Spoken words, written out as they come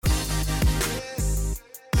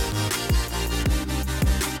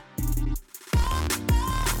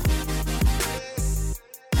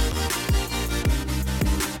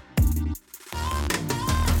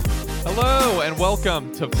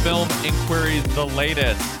welcome to Film Inquiries The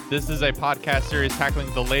Latest. This is a podcast series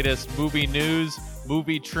tackling the latest movie news,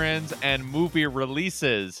 movie trends, and movie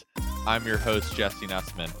releases. I'm your host, Jesse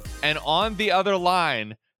Nussman. And on the other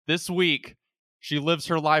line, this week, she lives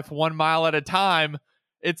her life 1 mile at a time.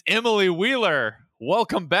 It's Emily Wheeler.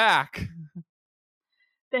 Welcome back.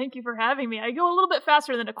 Thank you for having me. I go a little bit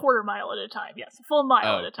faster than a quarter mile at a time. Yes, a full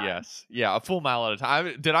mile at a time. Yes. Yeah, a full mile at a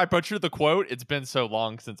time. Did I butcher the quote? It's been so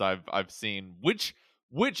long since I've seen which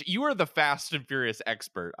you are the Fast and Furious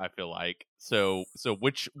expert, I feel like. So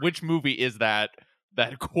which movie is that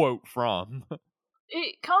quote from?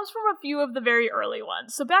 It comes from a few of the very early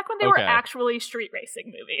ones. So back when they were actually street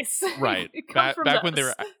racing movies. Right. It comes from back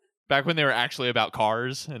when they were actually about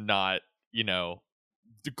cars and not,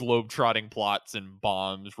 globe-trotting plots and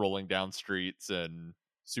bombs rolling down streets and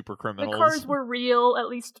super criminals. The cars were real, at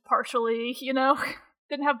least partially,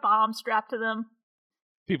 Didn't have bombs strapped to them.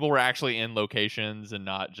 People were actually in locations and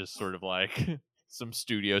not just sort of like some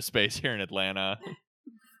studio space here in Atlanta.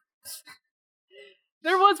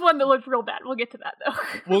 There was one that looked real bad. We'll get to that, though.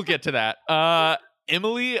 We'll get to that.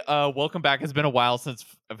 Emily, welcome back. It's been a while since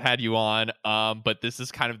I've had you on, but this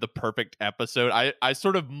is kind of the perfect episode. I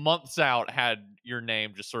sort of months out had your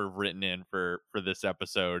name just sort of written in for this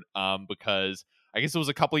episode, because I guess it was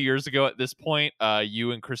a couple years ago at this point.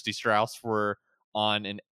 You and Christy Strauss were on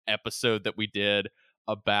an episode that we did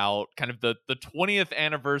about kind of the 20th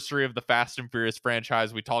anniversary of the Fast and Furious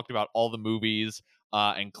franchise. We talked about all the movies,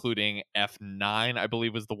 including F9, I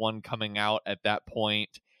believe was the one coming out at that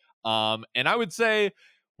point. And I would say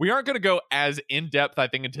we aren't going to go as in-depth, I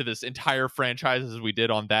think, into this entire franchise as we did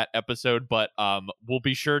on that episode, but we'll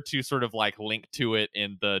be sure to sort of like link to it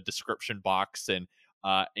in the description box, and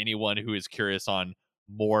anyone who is curious on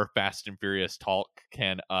more Fast and Furious talk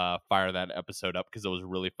can fire that episode up, because it was a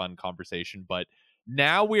really fun conversation. But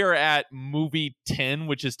now we are at movie 10,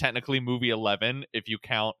 which is technically movie 11 if you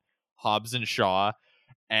count Hobbs and Shaw.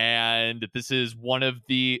 And this is one of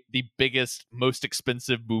the biggest, most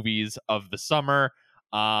expensive movies of the summer.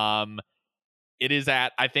 It is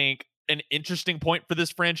at, I think, an interesting point for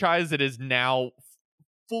this franchise. It is now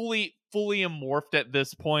fully morphed at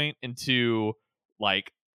this point into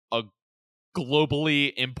like a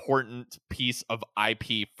globally important piece of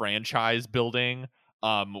IP franchise building.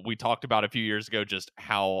 We talked about a few years ago just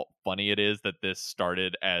how funny it is that this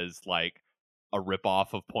started as like a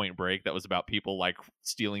ripoff of Point Break that was about people like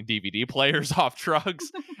stealing DVD players off trucks,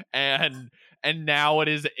 and now it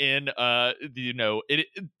is in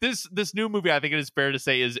this new movie. I think it is fair to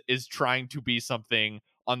say is trying to be something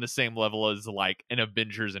on the same level as like an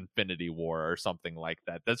Avengers Infinity War or something like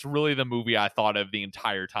that. That's really the movie I thought of the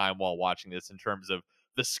entire time while watching this, in terms of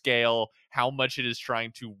the scale, how much it is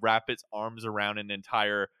trying to wrap its arms around an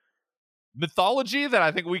entire mythology that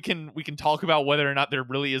I think we can talk about whether or not there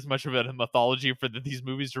really is much of a mythology for these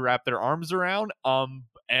movies to wrap their arms around,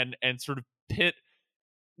 and sort of pit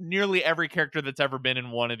nearly every character that's ever been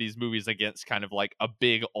in one of these movies against kind of like a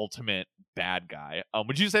big ultimate bad guy.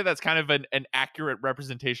 Would you say that's kind of an accurate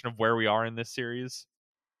representation of where we are in this series?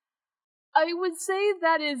 I would say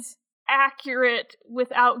that is accurate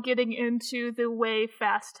without getting into the way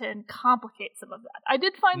Fast 10 complicates some of that. I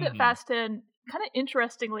did find that Fast 10 kind of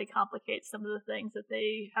interestingly complicates some of the things that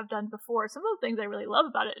they have done before. Some of the things I really love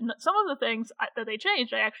about it, and some of the things that they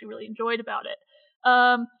changed I actually really enjoyed about it.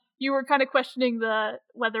 You were kind of questioning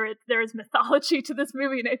whether there is mythology to this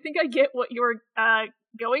movie, and I think I get what you're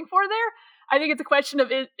going for there. I think it's a question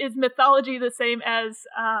of, is mythology the same as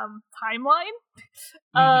timeline?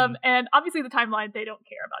 And obviously the timeline, they don't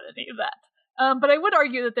care about any of that. But I would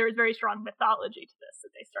argue that there is very strong mythology to this that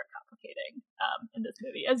they start complicating in this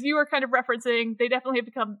movie. As you were kind of referencing, they definitely have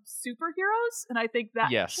become superheroes, and I think that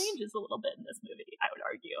changes a little bit in this movie, I would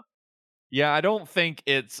argue. Yeah, I don't think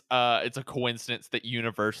it's a coincidence that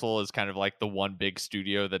Universal is kind of like the one big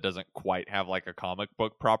studio that doesn't quite have like a comic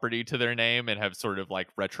book property to their name, and have sort of like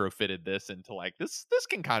retrofitted this into like this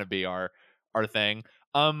can kind of be our thing.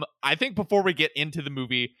 I think before we get into the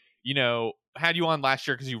movie, had you on last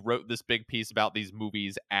year because you wrote this big piece about these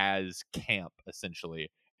movies as camp, essentially.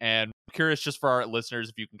 And I'm curious, just for our listeners,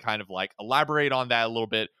 if you can kind of like elaborate on that a little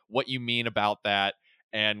bit, what you mean about that,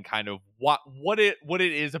 and kind of what it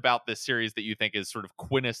is about this series that you think is sort of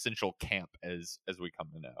quintessential camp as we come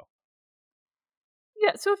to know.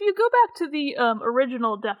 Yeah, so if you go back to the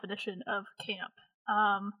original definition of camp,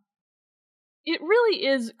 it really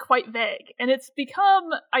is quite vague, and it's become,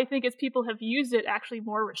 I think, as people have used it, actually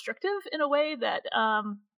more restrictive in a way that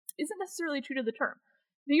isn't necessarily true to the term.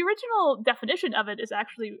 The original definition of it is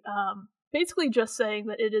actually basically just saying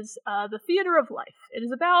that it is the theater of life. It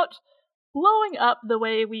is about blowing up the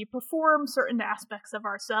way we perform certain aspects of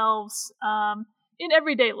ourselves in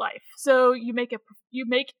everyday life. So you make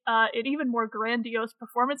an even more grandiose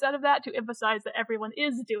performance out of that to emphasize that everyone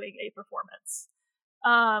is doing a performance.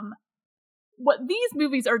 What these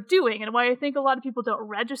movies are doing, and why I think a lot of people don't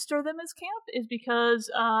register them as camp, is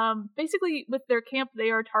because basically with their camp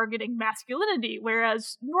they are targeting masculinity,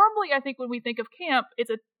 whereas normally I think when we think of camp,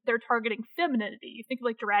 they're targeting femininity. You think of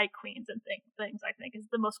like drag queens and things. I think is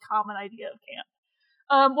the most common idea of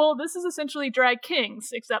camp. Well, this is essentially drag kings,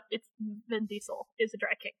 except it's Vin Diesel is a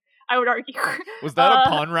drag king, I would argue. Was that a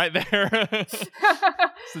pun right there?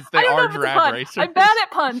 Since they are drag racers. I'm bad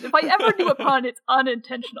at puns. If I ever do a pun, it's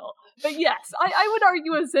unintentional. But yes, I would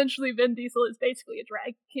argue essentially Vin Diesel is basically a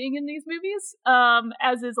drag king in these movies,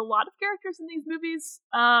 as is a lot of characters in these movies.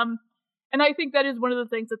 And I think that is one of the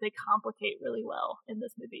things that they complicate really well in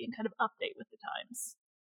this movie and kind of update with the times.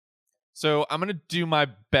 So I'm going to do my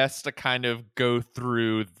best to kind of go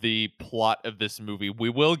through the plot of this movie. We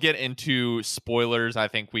will get into spoilers. I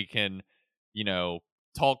think we can,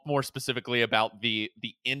 talk more specifically about the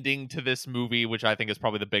ending to this movie, which I think is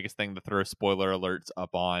probably the biggest thing to throw spoiler alerts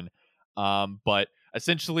up on. But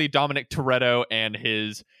essentially, Dominic Toretto and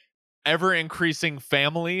his ever-increasing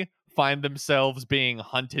family find themselves being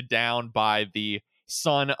hunted down by the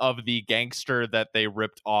son of the gangster that they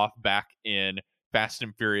ripped off back in Fast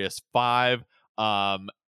and Furious 5.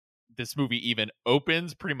 This movie even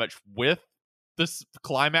opens pretty much with this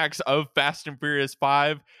climax of Fast and Furious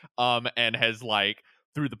 5, and has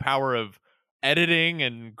through the power of editing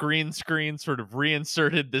and green screen sort of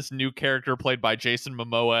reinserted this new character played by Jason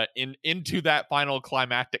Momoa into that final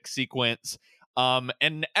climactic sequence.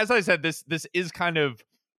 And as I said, this is kind of,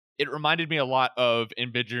 it reminded me a lot of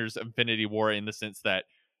Avengers Infinity War in the sense that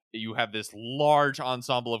you have this large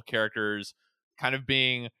ensemble of characters kind of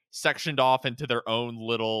being sectioned off into their own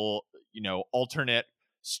little, alternate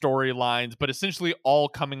storylines, but essentially all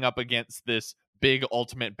coming up against this big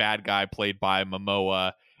ultimate bad guy played by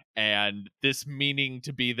Momoa, and this meaning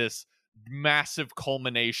to be this massive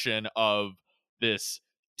culmination of this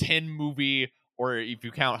 10 movie, or if you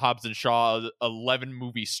count Hobbs and Shaw, 11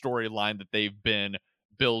 movie storyline that they've been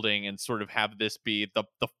building, and sort of have this be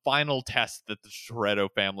the final test that the Toretto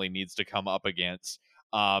family needs to come up against.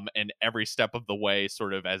 And every step of the way,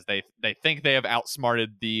 sort of as they think they have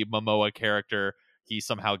outsmarted the Momoa character, he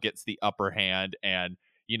somehow gets the upper hand. And,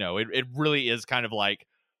 it really is kind of like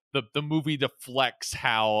the movie deflects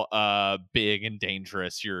how big and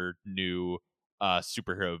dangerous your new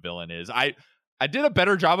superhero villain is. I did a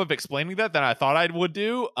better job of explaining that than I thought I would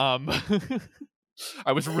do.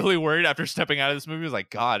 I was really worried after stepping out of this movie. I was like,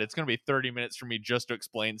 God, it's going to be 30 minutes for me just to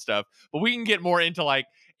explain stuff. But we can get more into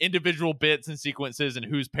individual bits and sequences and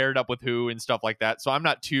who's paired up with who and stuff like that. So I'm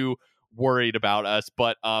not too worried about us.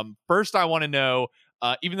 But first I want to know,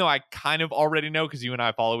 even though I kind of already know because you and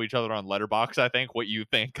I follow each other on Letterboxd, I think, what you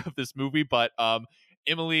think of this movie. But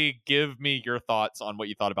Emily, give me your thoughts on what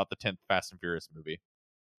you thought about the 10th Fast and Furious movie.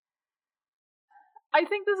 I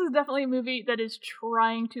think this is definitely a movie that is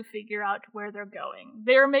trying to figure out where they're going.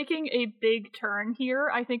 They're making a big turn here,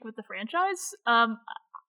 I think, with the franchise.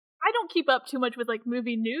 I don't keep up too much with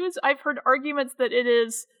movie news. I've heard arguments that it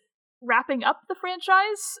is wrapping up the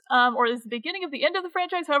franchise, or is the beginning of the end of the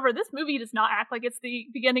franchise. However, this movie does not act like it's the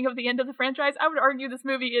beginning of the end of the franchise. I would argue this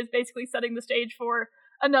movie is basically setting the stage for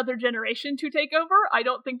another generation to take over. I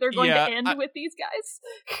don't think they're going to end with these guys.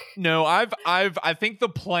 No, I think the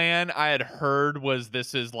plan I had heard was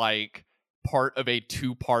this is part of a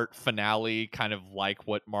 2-part finale, kind of like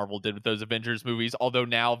what Marvel did with those Avengers movies. Although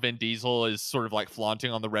now Vin Diesel is sort of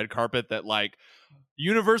flaunting on the red carpet that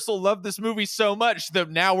Universal loved this movie so much that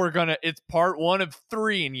now it's part 1 of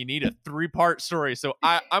 3 and you need a 3-part story. So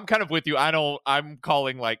I'm kind of with you. I'm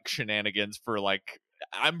calling shenanigans for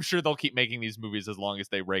I'm sure they'll keep making these movies as long as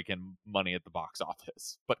they rake in money at the box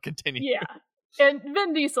office. But continue. Yeah. And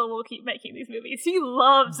Vin Diesel will keep making these movies. He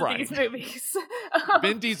loves these movies.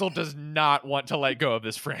 Vin Diesel does not want to let go of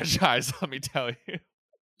this franchise, let me tell you.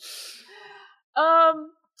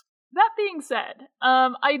 That being said,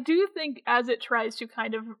 I do think as it tries to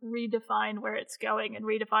kind of redefine where it's going and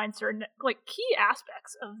redefine certain key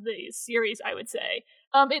aspects of the series, I would say,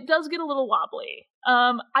 it does get a little wobbly.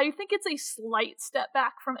 I think it's a slight step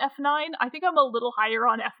back from F9. I think I'm a little higher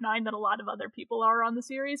on F9 than a lot of other people are on the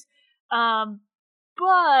series.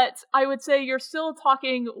 But I would say you're still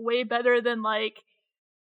talking way better than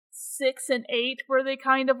 6 and 8, where they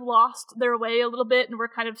kind of lost their way a little bit and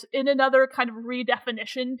were kind of in another kind of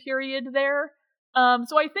redefinition period there.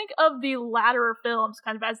 So I think of the latter films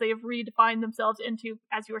kind of as they have redefined themselves into,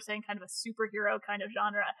 as you were saying, kind of a superhero kind of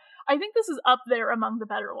genre. I think this is up there among the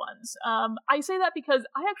better ones. I say that because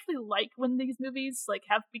I actually like when these movies like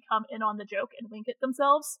have become in on the joke and wink at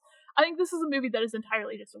themselves. I think this is a movie that is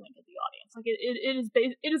entirely just a wink at the audience. Like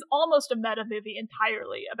it is almost a meta movie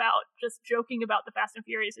entirely about just joking about the Fast and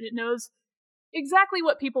Furious, and it knows exactly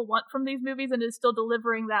what people want from these movies and is still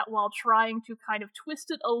delivering that while trying to kind of twist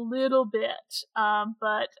it a little bit.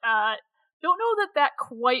 But don't know that that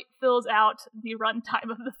quite fills out the runtime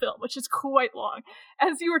of the film, which is quite long.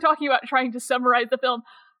 As you were talking about trying to summarize the film,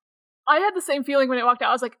 I had the same feeling when I walked out.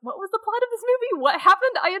 I was like, what was the plot of this movie? What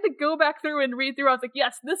happened? I had to go back through and read through. I was like,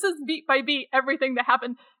 yes, this is beat by beat everything that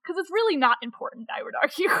happened, because it's really not important, I would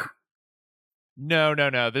argue.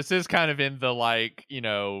 No. This is kind of in the, like,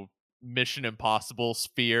 Mission Impossible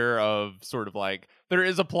sphere of sort of like there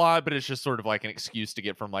is a plot, but it's just sort of like an excuse to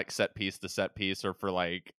get from like set piece to set piece, or for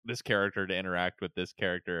like this character to interact with this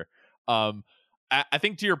character. I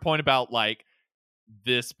think to your point about like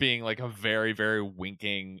this being like a very, very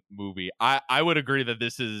winking movie, I would agree that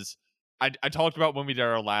this is. I talked about when we did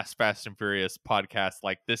our last Fast and Furious podcast,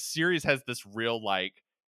 like this series has this real like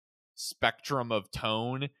spectrum of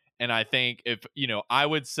tone, and I think if I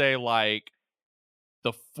would say like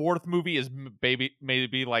the fourth movie is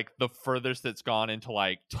maybe like the furthest it's gone into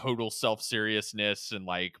like total self-seriousness and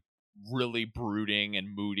like really brooding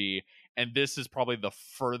and moody, and this is probably the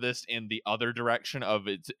furthest in the other direction of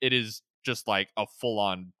it is just like a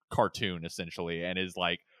full-on cartoon essentially, and is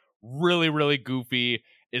like really, really goofy,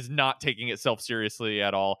 is not taking itself seriously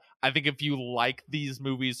at all. I think if you like these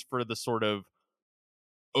movies for the sort of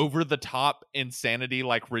over the top insanity,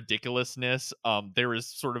 like ridiculousness, there is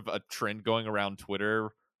sort of a trend going around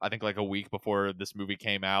Twitter, I think like a week before this movie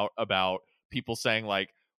came out, about people saying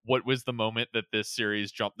like what was the moment that this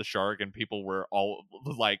series jumped the shark, and people were all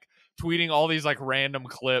like tweeting all these like random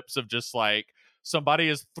clips of just like somebody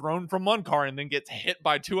is thrown from one car and then gets hit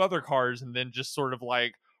by two other cars and then just sort of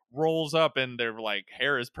like rolls up and their like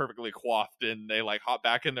hair is perfectly coiffed and they like hop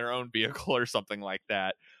back in their own vehicle or something like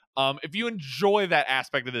that. If you enjoy that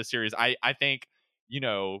aspect of this series, I think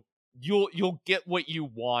you'll get what you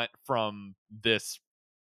want from this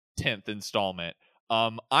 10th installment.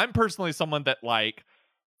 I'm personally someone that like,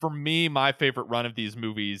 for me, my favorite run of these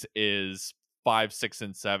movies is 5, 6,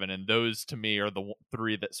 and 7, and those to me are the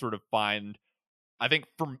three that sort of find, I think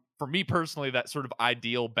for me personally, that sort of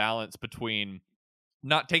ideal balance between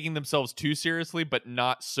not taking themselves too seriously, but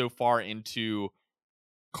not so far into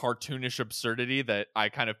cartoonish absurdity that I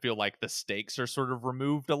kind of feel like the stakes are sort of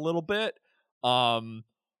removed a little bit.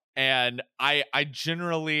 And I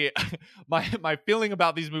generally my feeling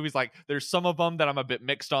about these movies, like there's some of them that I'm a bit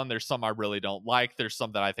mixed on, there's some I really don't like, there's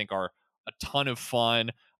some that I think are a ton of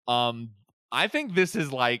fun. I think this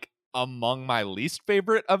is like among my least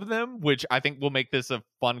favorite of them, which I think will make this a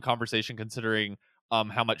fun conversation considering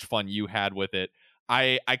how much fun you had with it.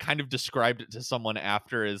 I kind of described it to someone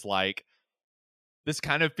after as like, this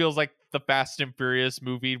kind of feels like the Fast and Furious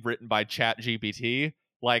movie written by ChatGPT.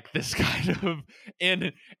 Like this kind of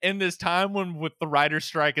in this time when with the writer's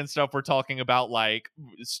strike and stuff, we're talking about like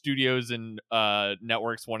studios and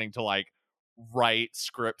networks wanting to like write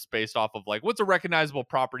scripts based off of like what's a recognizable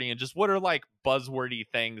property and just what are like buzzwordy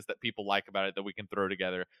things that people like about it that we can throw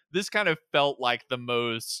together. This kind of felt like the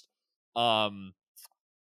most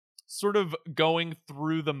sort of going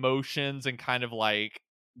through the motions and kind of like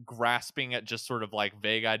grasping at just sort of like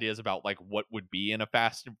vague ideas about like what would be in a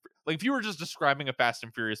like if you were just describing a Fast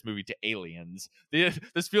and Furious movie to aliens,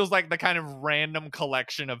 this feels like the kind of random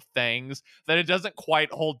collection of things that it doesn't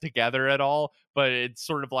quite hold together at all, but it's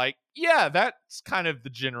sort of like, yeah, that's kind of the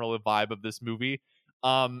general vibe of this movie.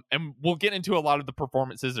 And we'll get into a lot of the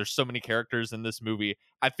performances. There's so many characters in this movie.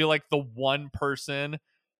 I feel like the one person,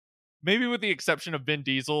 maybe with the exception of Vin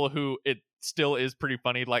Diesel, who it still is pretty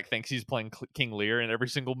funny, like thinks he's playing King Lear in every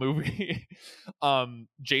single movie.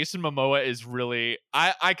 Jason Momoa is really,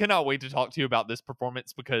 I cannot wait to talk to you about this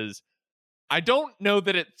performance, because I don't know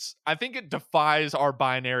that I think it defies our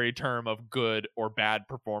binary term of good or bad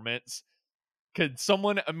performance. Because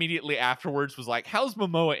someone immediately afterwards was like, how's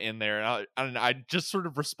Momoa in there? And I just sort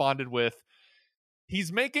of responded with,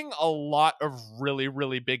 he's making a lot of really,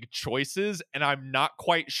 really big choices, and I'm not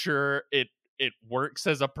quite sure it works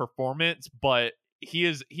as a performance, but he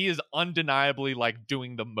is undeniably like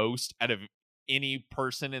doing the most out of any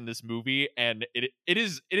person in this movie, and it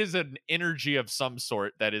is an energy of some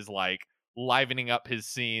sort that is like livening up his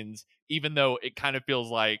scenes, even though it kind of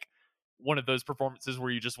feels like one of those performances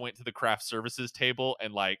where you just went to the craft services table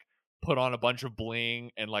and like put on a bunch of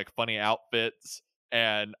bling and like funny outfits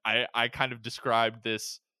And I kind of described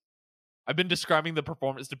this. I've been describing the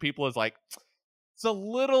performance to people as like, it's a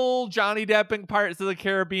little Johnny Depp in Pirates of the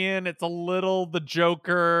Caribbean. It's a little the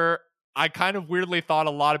Joker. I kind of weirdly thought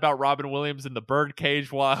a lot about Robin Williams in The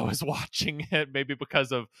Birdcage while I was watching it, maybe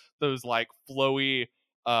because of those like flowy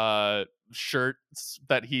shirts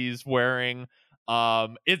that he's wearing.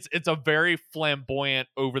 It's a very flamboyant,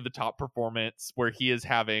 over the top performance where he is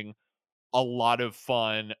having a lot of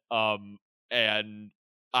fun. And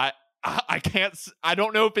I I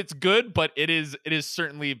don't know if it's good, but it is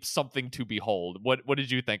certainly something to behold. What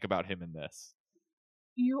did you think about him in this?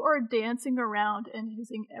 You are dancing around and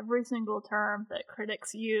using every single term that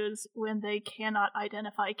critics use when they cannot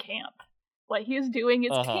identify camp. What he is doing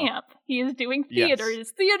is camp. He is doing theater. Yes. It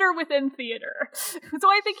is theater within theater. So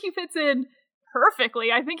I think he fits in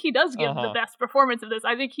perfectly. I think he does give the best performance of this.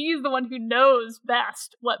 I think he's the one who knows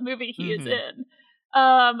best what movie he is in.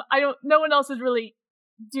 No one else is really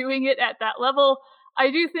doing it at that level.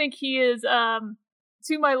 I do think he is,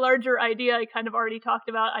 to my larger idea I kind of already talked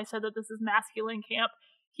about, I said that this is masculine camp.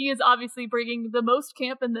 He is obviously bringing the most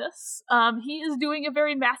camp in this. He is doing a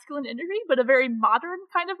very masculine energy, but a very modern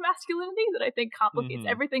kind of masculinity that I think complicates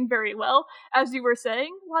everything very well. As you were saying,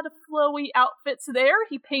 a lot of flowy outfits there.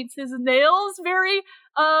 He paints his nails very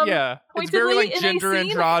it's very like gender in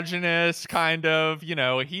androgynous kind of,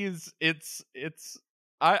 I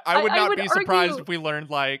would not be surprised if we learned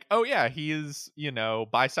like, oh yeah, he is,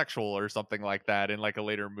 bisexual or something like that in like a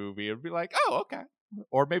later movie. It would be like, oh, okay.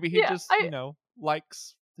 Or maybe he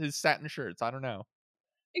likes his satin shirts. I don't know.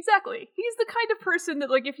 Exactly. He's the kind of person that,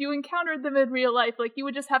 like, if you encountered them in real life, like, you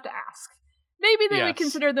would just have to ask. Maybe they would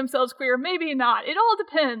consider themselves queer, maybe not. It all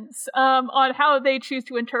depends on how they choose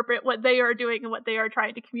to interpret what they are doing and what they are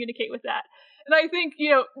trying to communicate with that. And I think,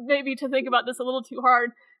 maybe to think about this a little too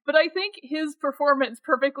hard, but I think his performance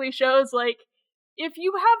perfectly shows, like, if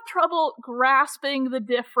you have trouble grasping the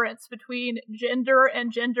difference between gender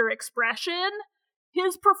and gender expression,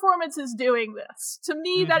 his performance is doing this. To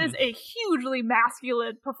me, that is a hugely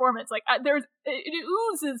masculine performance. Like, it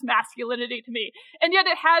oozes masculinity to me. And yet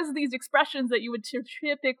it has these expressions that you would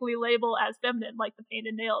typically label as feminine, like the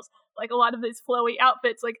painted nails, like a lot of these flowy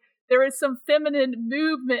outfits. Like, there is some feminine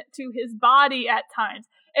movement to his body at times.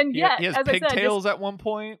 And yet, he has as pigtails at one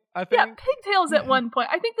point, I think. Yeah, pigtails at one point.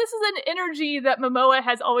 I think this is an energy that Momoa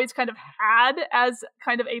has always kind of had as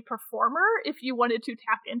kind of a performer, if you wanted to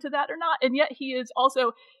tap into that or not. And yet he is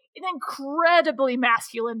also an incredibly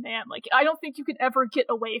masculine man. Like, I don't think you can ever get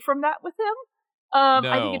away from that with him. No.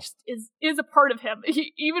 I think it just is a part of him,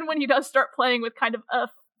 even when he does start playing with kind of a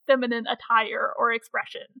feminine attire or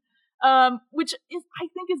expression, which is, I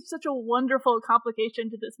think, is such a wonderful complication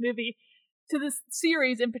to this movie, to this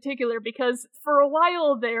series in particular, because for a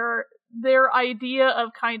while their idea of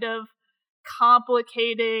kind of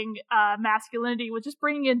complicating masculinity was just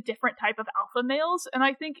bringing in different type of alpha males, and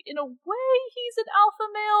I think in a way he's an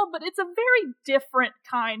alpha male, but it's a very different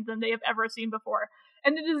kind than they have ever seen before.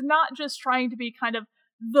 And it is not just trying to be kind of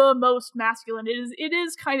the most masculine. It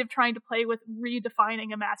is kind of trying to play with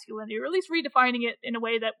redefining a masculinity, or at least redefining it in a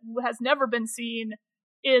way that has never been seen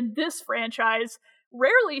in this franchise,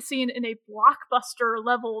 rarely seen in a blockbuster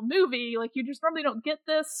level movie. Like, you just normally don't get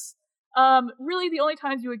this. Really the only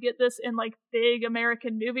times you would get this in like big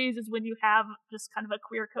American movies is when you have just kind of a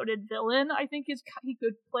queer-coded villain. I think he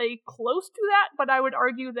could play close to that, but I would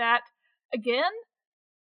argue that, again,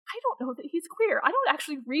 I don't know that he's queer. I don't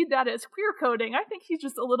actually read that as queer coding. I think he's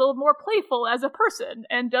just a little more playful as a person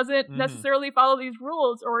and doesn't necessarily follow these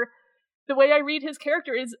rules. Or the way I read his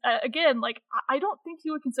character is, again, like, I don't think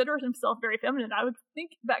he would consider himself very feminine. I would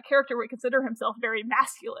think that character would consider himself very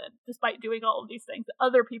masculine, despite doing all of these things that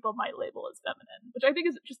other people might label as feminine, which I think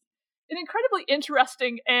is just an incredibly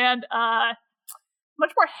interesting and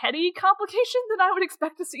much more heady complication than I would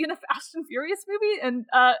expect to see in a Fast and Furious movie, and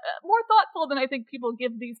more thoughtful than I think people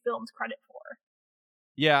give these films credit for.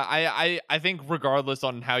 Yeah, I think regardless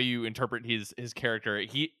on how you interpret his character,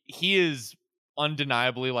 he is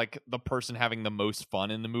undeniably like the person having the most fun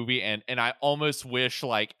in the movie, and I almost wish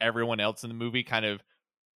like everyone else in the movie kind of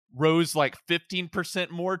rose like 15%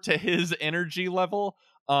 more to his energy level.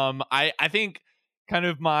 I think kind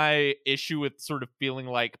of my issue with sort of feeling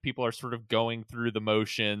like people are sort of going through the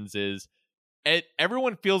motions is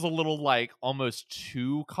everyone feels a little like almost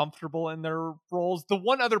too comfortable in their roles. The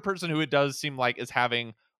one other person who it does seem like is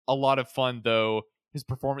having a lot of fun, though his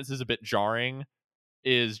performance is a bit jarring,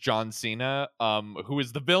 is John Cena, who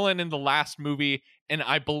is the villain in the last movie. And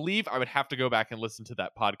I believe I would have to go back and listen to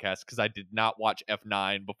that podcast because I did not watch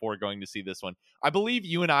F9 before going to see this one. I believe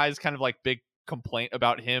you and I's kind of like big complaint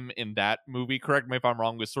about him in that movie, correct me if I'm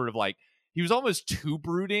wrong, was sort of like he was almost too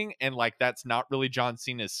brooding, and like that's not really John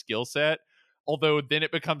Cena's skill set. Although then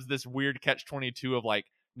it becomes this weird catch-22 of like,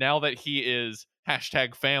 now that he is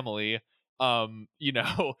 #family, you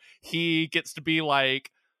know, he gets to be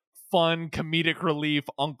like fun comedic relief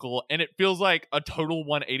uncle, and it feels like a total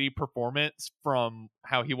 180 performance from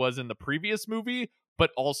how he was in the previous movie,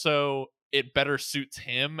 but also it better suits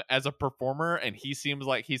him as a performer, and he seems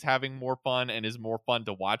like he's having more fun and is more fun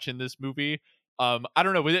to watch in this movie. I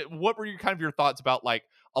don't know, what were your thoughts about like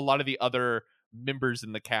a lot of the other members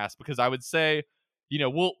in the cast? Because I would say, you know,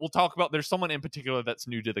 we'll talk about, there's someone in particular that's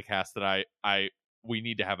new to the cast that I we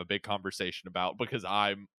need to have a big conversation about, because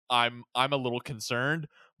I'm a little concerned.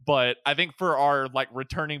 But I think for our like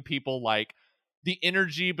returning people, like the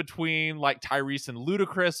energy between like Tyrese and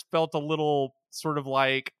Ludacris felt a little sort of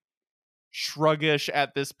like shruggish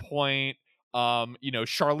at this point. You know,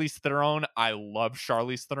 Charlize Theron, I love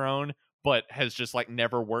Charlize Theron, but has just like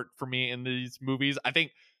never worked for me in these movies. I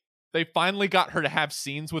think they finally got her to have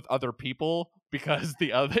scenes with other people, because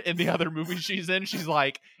in the other movies she's in, she's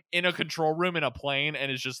like in a control room in a plane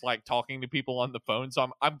and is just like talking to people on the phone. So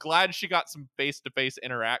I'm glad she got some face-to-face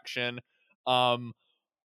interaction.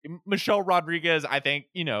 Michelle Rodriguez, I think,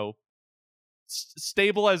 you know,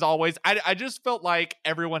 stable as always. I just felt like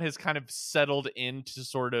everyone has kind of settled into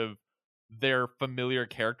sort of their familiar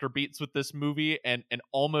character beats with this movie, and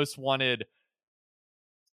almost wanted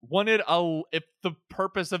if the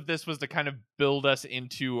purpose of this was to kind of build us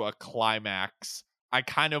into a climax, I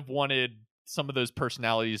kind of wanted some of those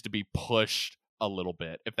personalities to be pushed a little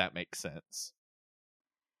bit, if that makes sense.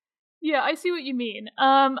 Yeah, I see what you mean.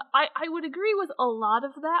 I would agree with a lot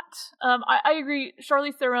of that. I agree.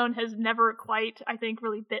 Charlize Theron has never quite, I think,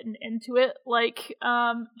 really bitten into it like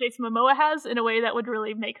Jason Momoa has, in a way that would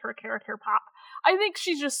really make her character pop. I think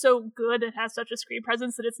she's just so good and has such a screen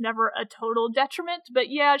presence that it's never a total detriment. But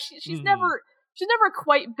yeah, she's never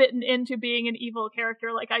quite bitten into being an evil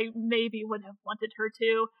character like I maybe would have wanted her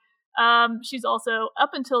to. She's also,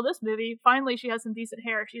 up until this movie, finally she has some decent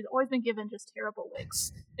hair. She's always been given just terrible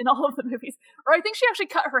wigs in all of the movies. Or I think she actually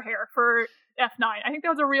cut her hair for F9. I think that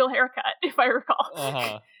was a real haircut, if I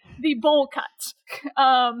recall. The bowl cut.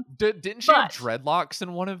 Didn't she have dreadlocks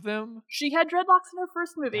in one of them? She had dreadlocks in her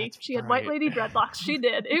first movie. That's she had right. white lady dreadlocks. She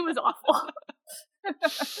did. It was awful.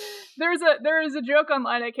 There is a joke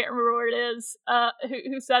online, I can't remember where it is,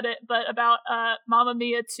 who said it, but about Mamma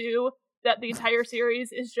Mia 2, that the entire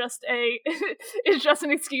series is just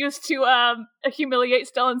an excuse to humiliate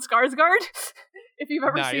Stellan Skarsgård. If you've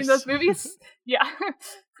ever seen those movies. Yeah.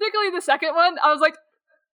 Particularly the second one, I was like,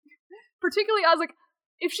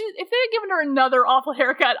 if they had given her another awful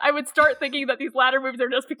haircut, I would start thinking that these latter movies are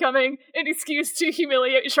just becoming an excuse to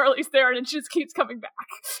humiliate Charlize Theron, and she just keeps coming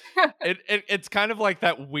back. It's kind of like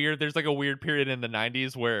that weird, there's like a weird period in the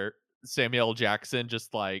 90s where Samuel L. Jackson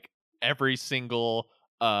just like every single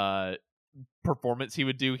performance he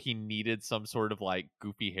would do, he needed some sort of like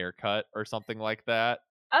goofy haircut or something like that.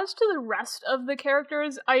 As to the rest of the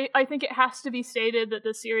characters, I think it has to be stated that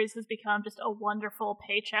this series has become just a wonderful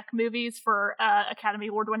paycheck movies for Academy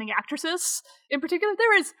Award-winning actresses. In particular,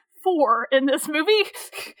 there is 4 in this movie.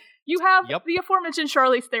 You have the aforementioned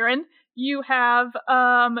Charlize Theron. You have,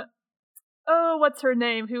 what's her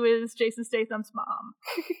name? Who is Jason Statham's mom?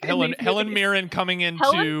 Helen Mirren coming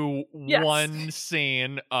into one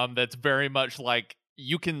scene that's very much like,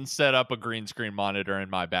 you can set up a green screen monitor in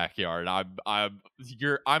my backyard.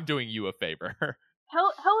 I'm doing you a favor.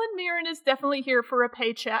 Helen Mirren is definitely here for a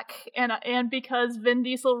paycheck, and because Vin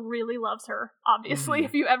Diesel really loves her. Obviously,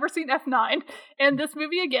 if you've ever seen F9, and this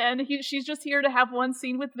movie again, she's just here to have one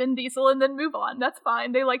scene with Vin Diesel and then move on. That's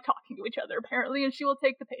fine. They like talking to each other apparently, and she will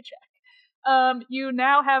take the paycheck. You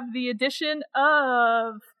now have the addition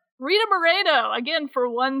of Rita Moreno again for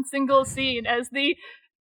one single scene as the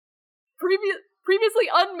previously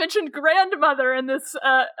unmentioned grandmother in this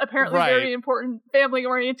apparently very important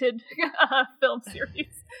family-oriented film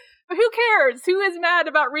series. But who cares? Who is mad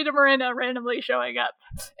about Rita Moreno randomly showing up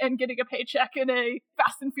and getting a paycheck in a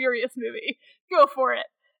Fast and Furious movie? Go for it.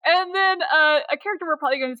 And then a character we're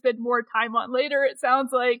probably going to spend more time on later, it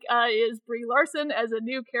sounds like, is Brie Larson as a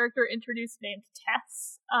new character introduced named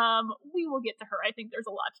Tess. We will get to her. I think there's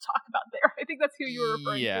a lot to talk about there. I think that's who you were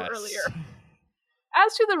referring to earlier.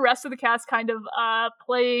 As to the rest of the cast kind of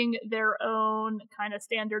playing their own kind of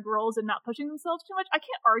standard roles and not pushing themselves too much, I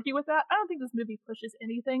can't argue with that. I don't think this movie pushes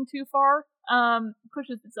anything too far.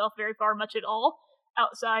 Pushes itself very far, much at all,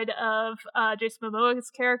 outside of Jason Momoa's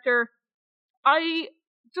character. I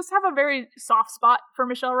just have a very soft spot for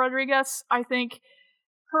Michelle Rodriguez. I think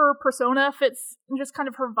her persona fits, just kind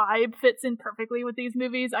of her vibe fits in perfectly with these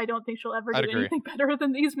movies. I don't think she'll ever do anything better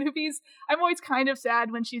than these movies. I'm always kind of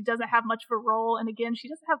sad when she doesn't have much of a role, and again, she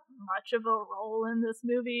doesn't have much of a role in this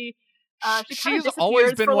movie. She's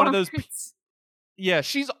always been one of those. Yeah,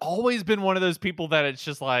 she's always been one of those people that it's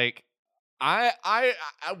just like, I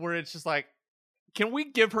where it's just like, can we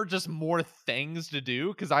give her just more things to do?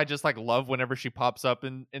 Because I just like love whenever she pops up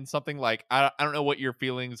in something. Like I don't know what your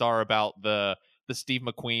feelings are about the Steve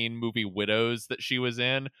McQueen movie Widows that she was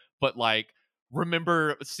in, but like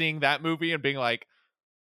remember seeing that movie and being like,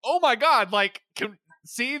 oh my god, like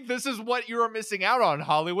see, this is what you are missing out on,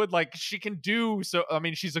 Hollywood. Like she can do so. I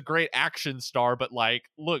mean, she's a great action star, but like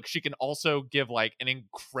look, she can also give like an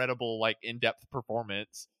incredible like in-depth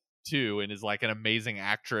performance too, and is like an amazing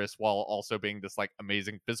actress while also being this like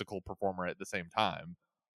amazing physical performer at the same time.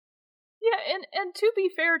 Yeah, and to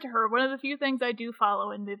be fair to her, one of the few things I do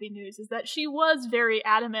follow in movie news is that she was very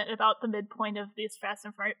adamant about the midpoint of this Fast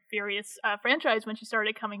and Furious franchise when she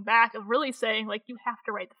started coming back, of really saying like, you have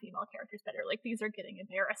to write the female characters better. Like these are getting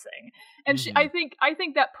embarrassing, and I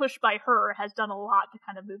think that push by her has done a lot to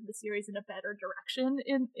kind of move the series in a better direction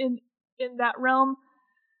in that realm.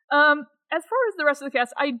 As far as the rest of the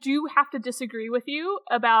cast, I do have to disagree with you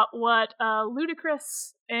about what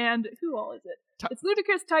Ludacris and who all is it? It's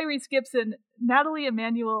Ludacris, Tyrese Gibson, Natalie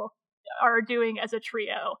Emmanuel are doing as a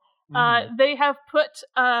trio. They have put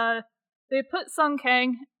Sung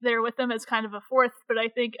Kang there with them as kind of a fourth, but I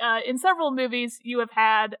think in several movies you have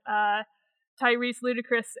had Tyrese,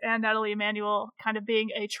 Ludacris, and Natalie Emmanuel kind of being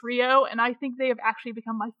a trio, and I think they have actually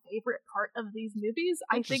become my favorite part of these movies.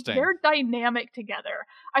 I think they're dynamic together.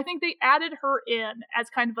 I think they added her in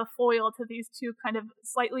as kind of a foil to these two kind of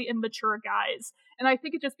slightly immature guys, and I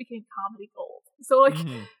think it just became comedy gold. So, like,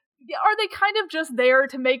 are they kind of just there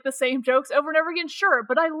to make the same jokes over and over again? Sure,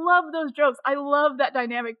 but I love those jokes. I love that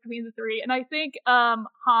dynamic between the three, and I think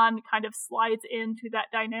Han kind of slides into that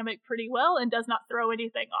dynamic pretty well and does not throw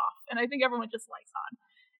anything off, and I think everyone just likes Han.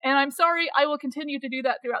 And I'm sorry, I will continue to do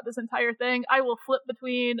that throughout this entire thing. I will flip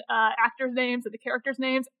between actors' names and the characters'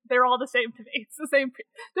 names. They're all the same to me. It's the same.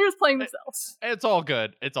 They're just playing themselves. It's all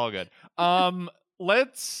good. It's all good.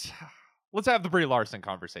 Let's have the Brie Larson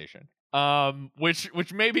conversation.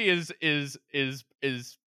 Which maybe is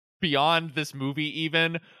beyond this movie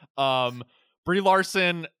even. Brie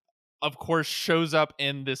Larson, of course, shows up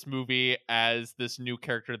in this movie as this new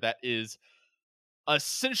character that is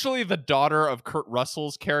essentially the daughter of Kurt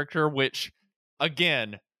Russell's character, which,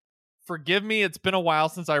 again, forgive me, it's been a while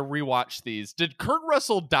since I rewatched these. Did Kurt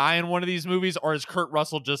Russell die in one of these movies, or is Kurt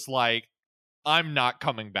Russell just like, I'm not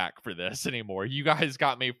coming back for this anymore? You guys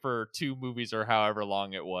got me for 2 movies or however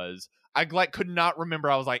long it was. I could not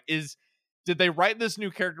remember. I was like, did they write this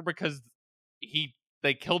new character because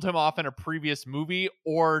they killed him off in a previous movie,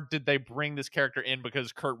 or did they bring this character in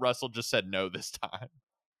because Kurt Russell just said no this time?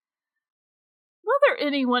 Whether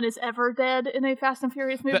anyone is ever dead in a Fast and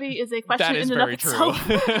Furious movie is a question in and of itself.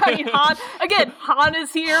 True. I mean, Han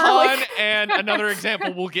is here. Han, and another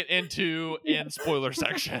example we'll get into in spoiler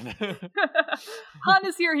section. Han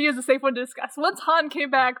is here. He is a safe one to discuss. Once Han came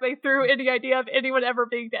back, they threw any idea of anyone ever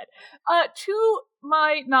being dead. To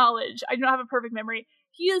my knowledge, I do not have a perfect memory,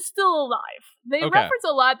 he is still alive. They reference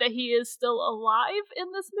a lot that he is still alive in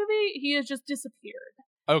this movie. He has just disappeared.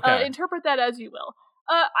 Okay. Interpret that as you will.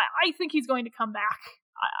 I think he's going to come back.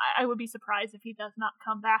 I would be surprised if he does not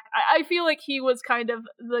come back. I feel like he was kind of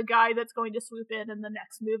the guy that's going to swoop in the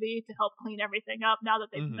next movie to help clean everything up now that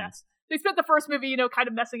they've messed. They spent the first movie, kind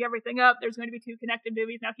of messing everything up. There's going to be 2 connected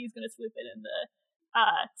movies. Now he's going to swoop in the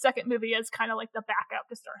second movie as kind of like the backup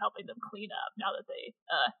to start helping them clean up now that they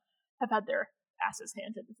have had their asses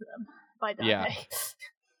handed to them by Dante. Yeah.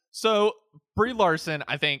 So Brie Larson,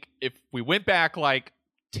 I think if we went back like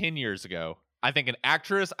 10 years ago, I think an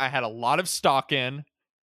actress I had a lot of stock in.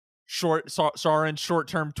 Saw in Short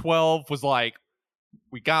Term 12, was like,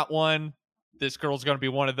 we got one. This girl's going to be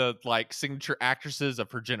one of the like signature actresses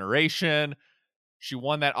of her generation. She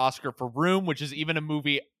won that Oscar for Room, which is even a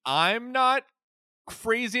movie I'm not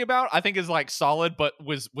crazy about. I think is like solid, but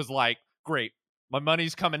was like, great. My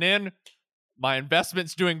money's coming in. My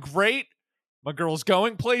investment's doing great. My girl's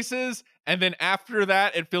going places. And then after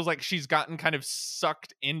that, it feels like she's gotten kind of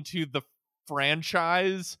sucked into the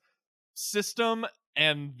franchise system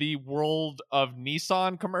and the world of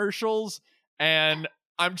Nissan commercials, and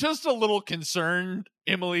I'm just a little concerned,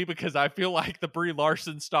 Emily, because I feel like the Brie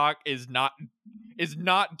Larson stock is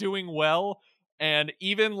not doing well, and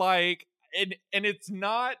even like and it's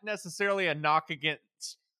not necessarily a knock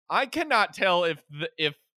against. I cannot tell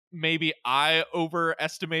if maybe I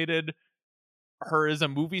overestimated her as a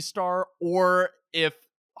movie star, or if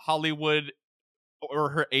Hollywood or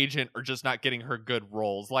her agent are just not getting her good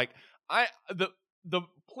roles. Like the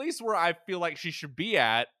place where I feel like she should be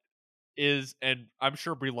at is, and I'm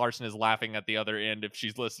sure Brie Larson is laughing at the other end if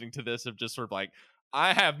she's listening to this, of just sort of like,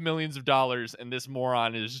 I have millions of dollars and this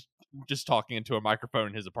moron is just talking into a microphone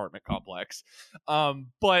in his apartment complex.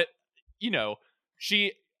 But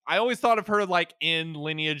I always thought of her like in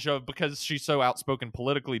lineage of, because she's so outspoken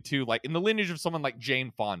politically too, like in the lineage of someone like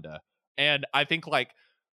Jane Fonda. And I think like,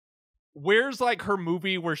 where's like her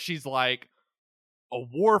movie where she's like a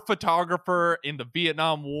war photographer in the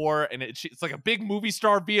Vietnam War, and it's like a big movie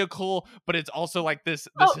star vehicle, but it's also like this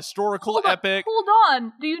historical epic. Hold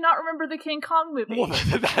on, do you not remember the King Kong movie? Well,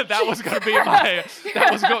 that was going to be my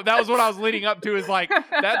that was what I was leading up to, is like,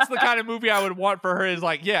 that's the kind of movie I would want for her, is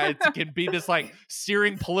like, yeah, it can be this like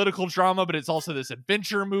searing political drama, but it's also this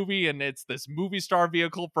adventure movie, and it's this movie star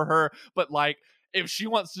vehicle for her. But like, if she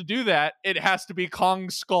wants to do that, it has to be Kong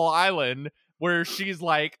Skull Island, where she's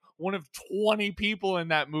like one of 20 people in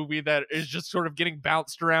that movie that is just sort of getting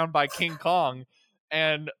bounced around by King Kong.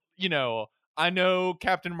 And, I know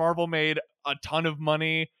Captain Marvel made a ton of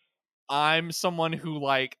money. I'm someone who,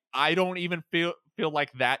 like, I don't even feel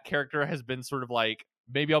like that character has been sort of like,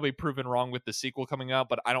 maybe I'll be proven wrong with the sequel coming out,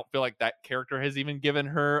 but I don't feel like that character has even given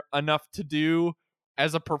her enough to do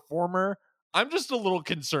as a performer. I'm just a little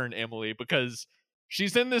concerned, Emily, because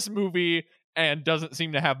she's in this movie and doesn't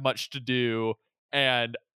seem to have much to do.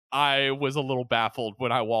 And I was a little baffled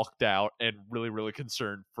when I walked out, and really, really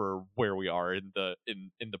concerned for where we are in the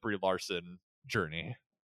Brie Larson journey.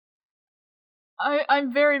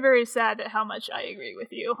 I'm very, very sad at how much I agree with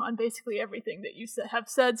you on basically everything that you have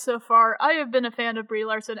said so far. I have been a fan of Brie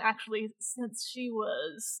Larson actually since she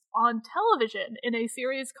was on television in a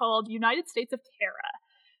series called United States of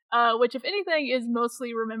Terra, which, if anything, is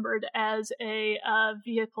mostly remembered as a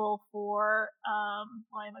vehicle for,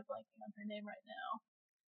 why am I blanking on her name right now?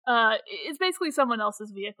 It's basically someone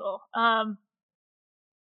else's vehicle.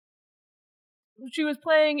 She was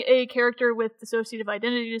playing a character with dissociative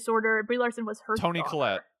identity disorder. Brie Larson was her Toni daughter.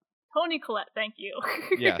 Collette. Toni Collette, thank you.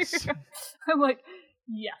 Yes. I'm like,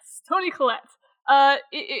 yes, Toni Collette.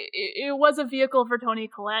 It was a vehicle for Toni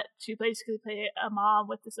Collette to basically play a mom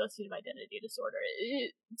with dissociative identity disorder.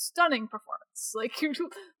 Stunning performance. Like, you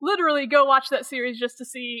literally go watch that series just to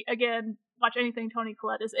see, again, watch anything Toni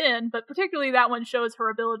Collette is in, but particularly that one shows her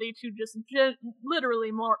ability to just literally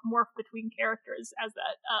morph between characters, as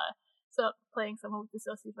that so playing someone with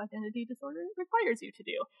dissociative identity disorder requires you to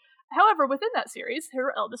do. However, within that series,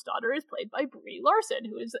 her eldest daughter is played by Brie Larson,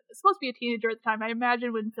 who is supposed to be a teenager at the time. I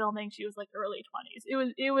imagine when filming, she was like early 20s.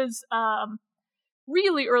 It was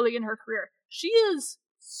really early in her career. She is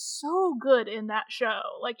so good in that show.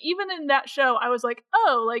 Like, even in that show, I was like,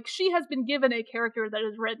 oh, like, she has been given a character that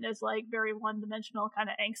is written as like very one-dimensional, kind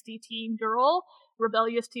of angsty teen girl,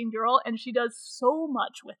 rebellious teen girl, and she does so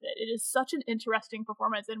much with it. It is such an interesting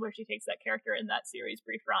performance in where she takes that character in that series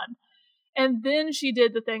brief run. And then she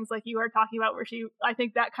did the things like you are talking about, where I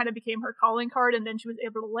think that kind of became her calling card, and then she was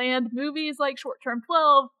able to land movies like Short Term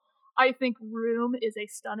 12. I think Room is a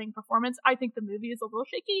stunning performance. I think the movie is a little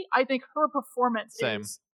shaky. I think her performance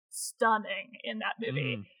is stunning in that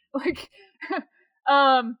movie. Like,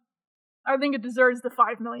 I think it deserves the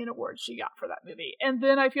 5 million awards she got for that movie. And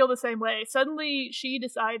then I feel the same way. Suddenly she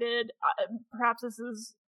decided, perhaps this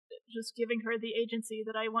is just giving her the agency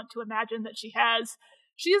that I want to imagine that she has.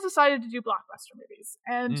 She has decided to do blockbuster movies.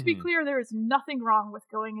 And to be clear, there is nothing wrong with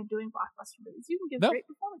going and doing blockbuster movies. You can give great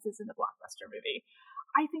performances in a blockbuster movie.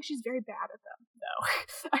 I think she's very bad at them,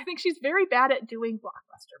 though. I think she's very bad at doing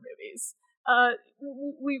blockbuster movies.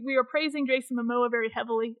 We are praising Jason Momoa very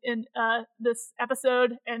heavily in this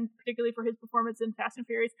episode, and particularly for his performance in Fast and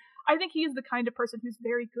Furious. I think he is the kind of person who's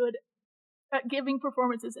very good at giving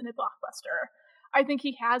performances in a blockbuster. I think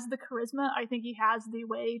he has the charisma. I think he has the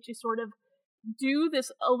way to sort of do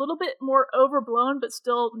this a little bit more overblown, but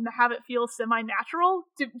still have it feel semi-natural,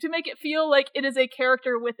 to make it feel like it is a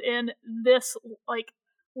character within this like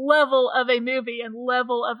level of a movie and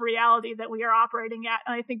level of reality that we are operating at.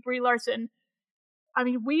 And I think Brie Larson, I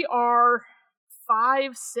mean, we are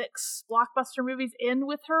 5-6 blockbuster movies in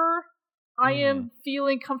with her. I am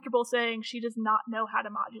feeling comfortable saying she does not know how to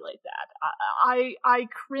modulate that. I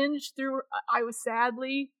cringed through. I was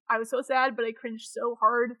so sad, but I cringed so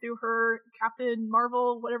hard through her Captain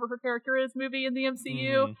Marvel, whatever her character is, movie in the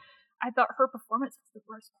MCU. I thought her performance was the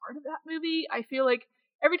worst part of that movie. I feel like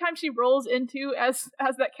every time she rolls into as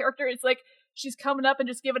that character, it's like she's coming up and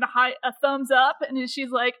just giving a thumbs up, and she's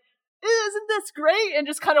like, isn't this great? And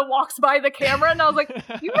just kind of walks by the camera. And I was like,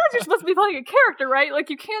 you guys are supposed to be playing a character, right? Like,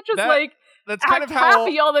 you can't just that's kind of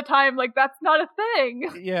happy all the time. Like, that's not a thing.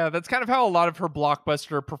 Yeah, that's kind of how a lot of her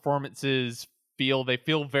blockbuster performances feel. They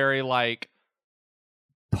feel very like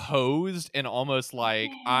posed and almost like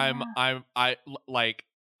I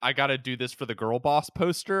gotta do this for the girl boss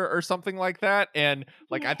poster or something like that. And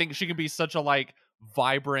like I think she can be such a like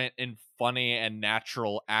vibrant and funny and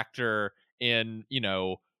natural actor in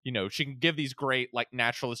she can give these great like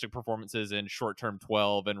naturalistic performances in Short Term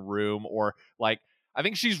 12 and Room, or like I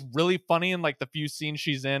think she's really funny in like the few scenes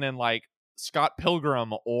she's in like Scott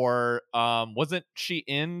Pilgrim, or wasn't she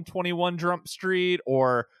in 21 Jump Street,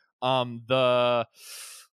 or the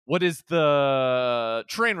what is the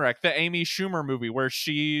Trainwreck, the Amy Schumer movie where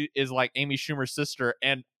she is like Amy Schumer's sister,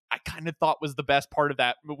 and I kind of thought was the best part of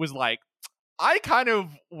that was like I kind of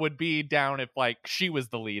would be down if like she was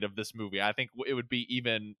the lead of this movie. I think it would be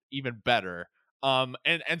even better. And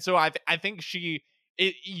so I think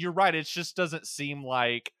you're right. It just doesn't seem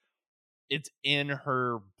like it's in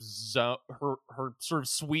her zone, her sort of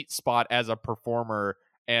sweet spot as a performer,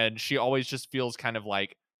 and she always just feels kind of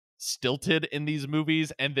like stilted in these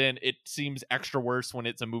movies. And then it seems extra worse when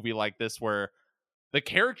it's a movie like this where the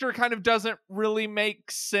character kind of doesn't really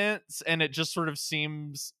make sense, and it just sort of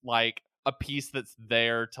seems like a piece that's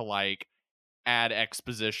there to like add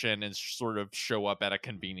exposition and sort of show up at a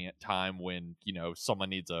convenient time when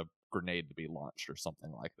someone needs a grenade to be launched or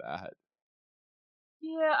something like that.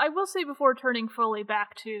 Yeah, I will say before turning fully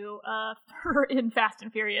back to her in Fast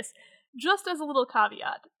and Furious, just as a little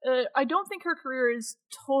caveat, I don't think her career is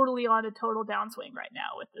totally on a total downswing right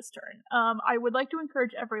now with this turn. I would like to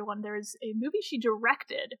encourage everyone. There's a movie she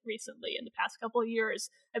directed recently in the past couple of years.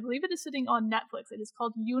 I believe it is sitting on Netflix. It is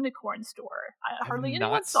called Unicorn Store. Hardly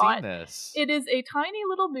anyone saw it. This. It is a tiny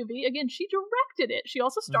little movie. Again, she directed it. She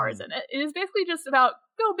also stars in it. It is basically just about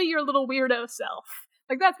go be your little weirdo self.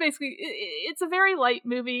 Like, that's basically, it's a very light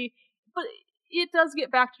movie, but it does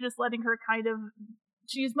get back to just letting her kind of,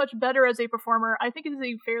 she's much better as a performer. I think it is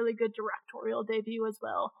a fairly good directorial debut as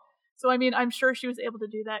well. So, I mean, I'm sure she was able to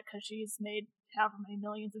do that because she's made however many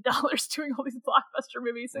millions of dollars doing all these blockbuster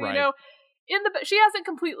movies. So, right. She hasn't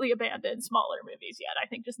completely abandoned smaller movies yet. I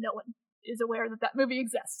think just no one is aware that movie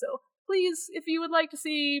exists. So, please, if you would like to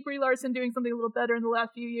see Brie Larson doing something a little better in the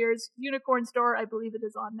last few years, Unicorn Store, I believe it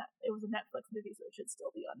is on it was a Netflix movie, so it should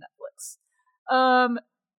still be on Netflix.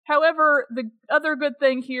 However, the other good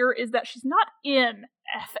thing here is that she's not in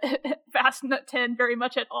Fast 10 very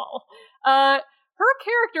much at all. Her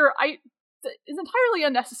character is entirely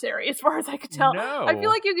unnecessary as far as I could tell. No. I feel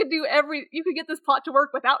like you could get this plot to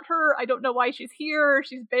work without her. I don't know why she's here.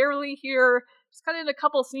 She's barely here. She's kind of in a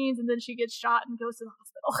couple scenes, and then she gets shot and goes to the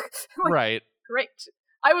hospital. Like, right. Great.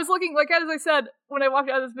 I was looking, like, as I said, when I walked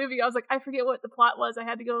out of this movie, I was like, I forget what the plot was. I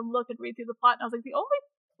had to go and look and read through the plot, and I was like, the only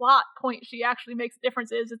plot point she actually makes a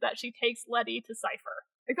difference is that she takes Letty to Cypher.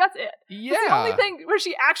 Like, that's it. Yeah. That's the only thing where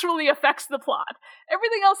she actually affects the plot.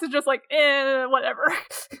 Everything else is just like, whatever.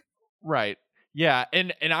 Right. Yeah,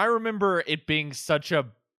 and I remember it being such a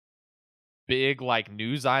big like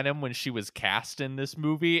news item when she was cast in this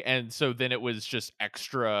movie, and so then it was just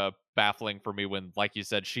extra baffling for me when, like you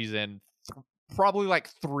said, she's in probably like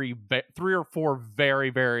three or four very,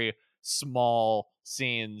 very small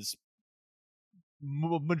scenes,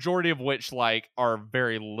 majority of which like are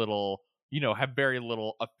very little, have very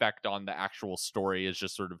little effect on the actual story. Is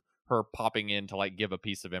just sort of her popping in to like give a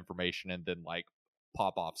piece of information and then like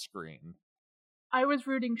pop off screen. I was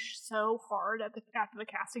rooting so hard after the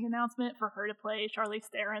casting announcement for her to play Charlize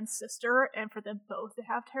Theron's sister and for them both to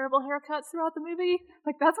have terrible haircuts throughout the movie.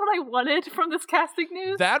 Like, that's what I wanted from this casting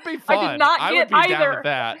news. That'd be fun. I did not get would be either. Down with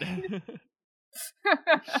that. I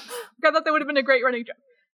thought that would have been a great running joke.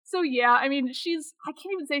 So yeah, I mean, I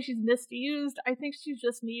can't even say she's misused. I think she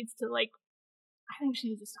just needs to I think she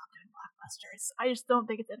needs to stop doing blockbusters. I just don't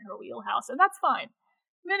think it's in her wheelhouse, and that's fine.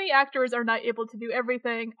 Many actors are not able to do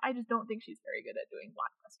everything. I just don't think she's very good at doing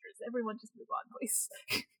blockbusters. Everyone just move on, please.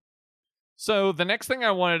 So the next thing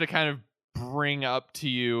I wanted to kind of bring up to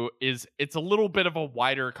you is it's a little bit of a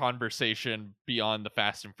wider conversation beyond the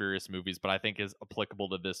Fast and Furious movies, but I think is applicable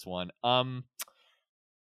to this one.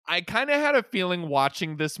 I kind of had a feeling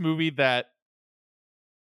watching this movie that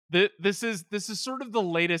this is sort of the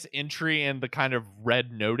latest entry in the kind of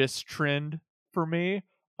Red Notice trend for me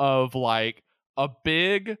of like a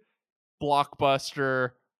big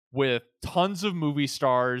blockbuster with tons of movie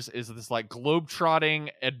stars is this like globe-trotting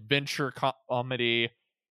adventure comedy,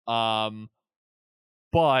 but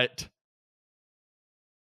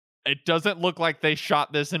it doesn't look like they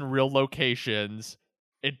shot this in real locations.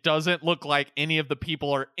 It doesn't look like any of the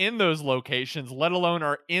people are in those locations, let alone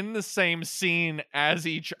are in the same scene as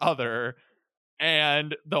each other.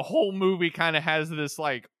 and the whole movie kind of has this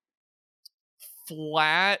like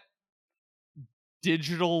flat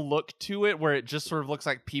digital look to it, where it just sort of looks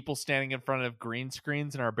like people standing in front of green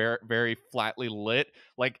screens and are very flatly lit.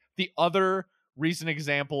 Like the other recent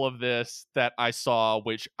example of this that I saw,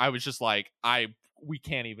 which I was just like, we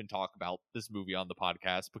can't even talk about this movie on the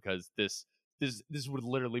podcast because this would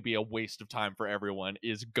literally be a waste of time for everyone,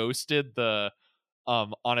 is Ghosted, the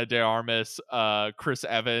Ana de Armas, Chris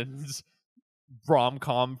Evans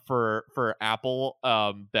rom-com for Apple,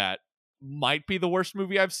 that might be the worst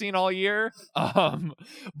movie I've seen all year.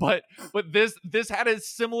 But this had a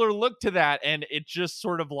similar look to that, and it just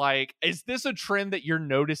sort of like, is this a trend that you're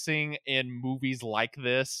noticing in movies like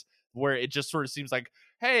this, where it just sort of seems like,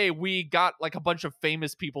 hey, we got like a bunch of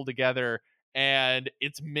famous people together and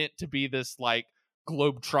it's meant to be this like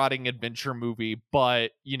globe-trotting adventure movie,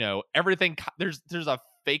 but you know, everything, there's a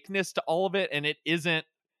fakeness to all of it, and it isn't,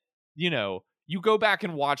 you know, you go back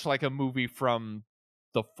and watch like a movie from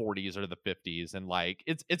the 40s or the 50s, and like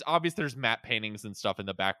it's obvious there's matte paintings and stuff in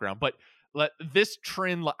the background, but this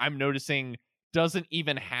trend I'm noticing doesn't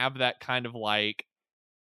even have that kind of like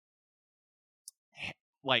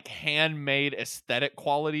handmade aesthetic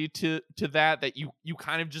quality to that you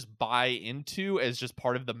kind of just buy into as just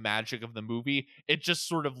part of the magic of the movie. It just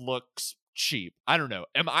sort of looks cheap. I don't know.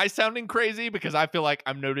 Am I sounding crazy? Because I feel like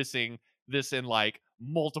I'm noticing this in like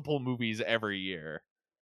multiple movies every year.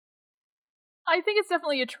 I think it's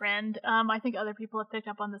definitely a trend. I think other people have picked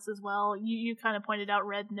up on this as well. You kind of pointed out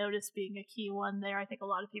Red Notice being a key one there. I think a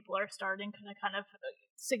lot of people are starting to kind of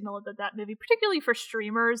signal that movie, particularly for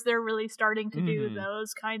streamers, they're really starting to do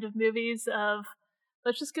those kind of movies of,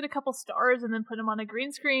 let's just get a couple stars and then put them on a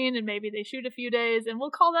green screen, and maybe they shoot a few days and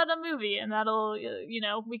we'll call that a movie, and that'll,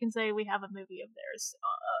 we can say we have a movie of theirs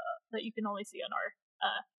that you can only see on our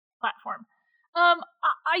platform.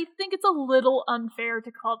 I think it's a little unfair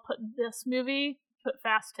to put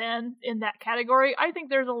Fast 10 in that category. I think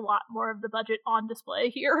there's a lot more of the budget on display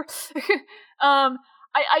here.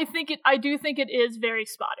 I do think it is very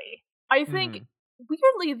spotty. I think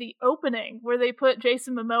weirdly the opening where they put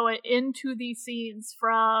Jason Momoa into these scenes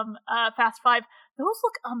from Fast 5, those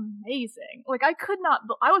look amazing. Like I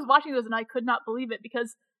was watching those and I could not believe it,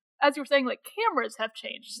 because as you were saying, like cameras have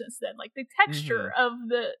changed since then. Like the texture of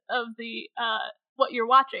the what you're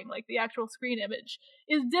watching, like the actual screen image,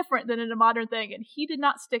 is different than in a modern thing. And he did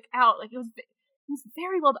not stick out. Like it was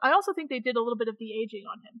very well. I also think they did a little bit of the aging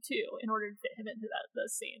on him too, in order to fit him into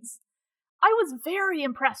those scenes. I was very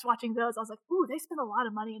impressed watching those. I was like, ooh, they spent a lot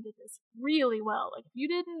of money and did this really well. Like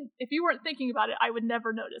if you weren't thinking about it, I would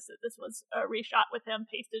never notice that this was a reshot with him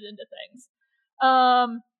pasted into things.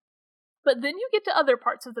 But then you get to other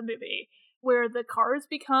parts of the movie where the cars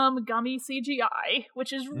become gummy CGI,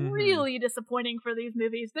 which is really disappointing for these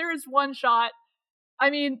movies. There is one shot.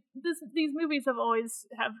 I mean, these movies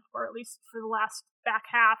or at least for the last back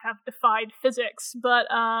half, have defied physics, but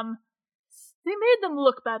they made them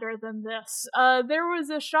look better than this. There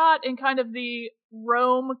was a shot in kind of the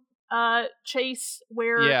Rome chase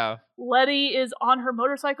where Letty is on her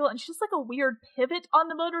motorcycle and she's like a weird pivot on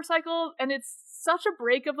the motorcycle, and it's such a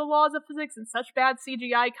break of the laws of physics and such bad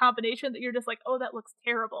CGI combination that you're just like, oh, that looks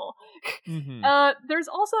terrible. There's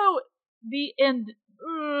also the end,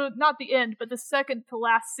 not the end, but the second to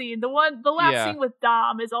last scene. The last scene with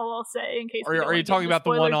Dom is all I'll say in case. Are you talking about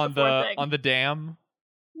the one on the dam?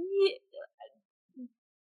 Yeah,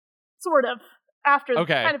 sort of. After,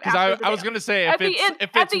 okay, because I was going to say, if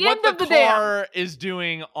it's what the car is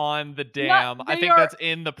doing on the dam, I think that's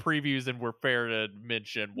in the previews, and we're fair to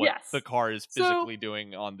mention what the car is physically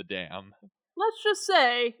doing on the dam. Let's just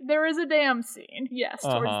say there is a dam scene,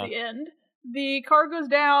 towards the end. The car goes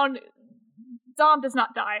down. Dom does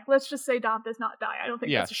not die. Let's just say Dom does not die. I don't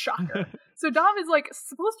think that's a shocker. So Dom is like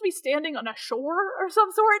supposed to be standing on a shore or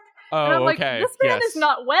some sort. And I'm like, this man is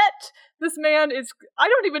not wet. This man is, I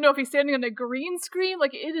don't even know if he's standing on a green screen.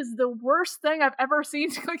 Like, it is the worst thing I've ever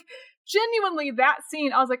seen. Like, genuinely, that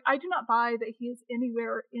scene, I was like, I do not buy that he is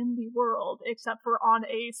anywhere in the world except for on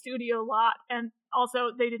a studio lot. And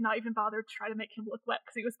also, they did not even bother to try to make him look wet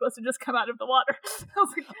because he was supposed to just come out of the water. I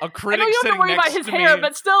was like, a critic I know you have to worry about his hair,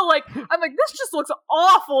 but still, like, I'm like, this just looks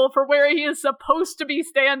awful for where he is supposed to be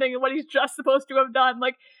standing and what he's just supposed to have done.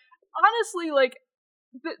 Like, honestly, like,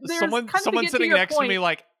 someone sitting next to me,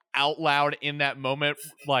 like, out loud in that moment,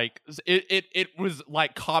 like it was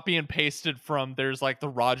like copy and pasted from, there's like the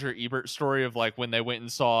Roger Ebert story of like when they went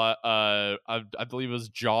and saw I believe it was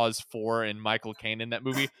Jaws 4 and Michael Caine in that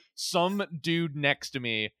movie. Some dude next to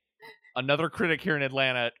me, another critic here in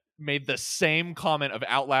Atlanta, made the same comment of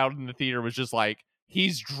out loud in the theater, was just like,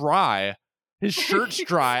 he's dry. His shirt's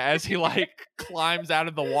dry as he like climbs out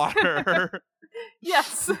of the water.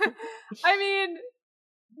 Yes. I mean,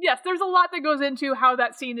 yes, there's a lot that goes into how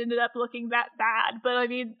that scene ended up looking that bad, but I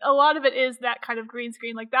mean, a lot of it is that kind of green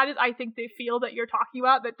screen. Like, that is, I think, the feel that you're talking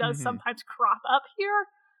about that does sometimes crop up here.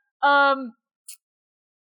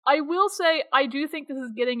 I will say, I do think this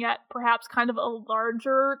is getting at perhaps kind of a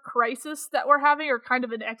larger crisis that we're having, or kind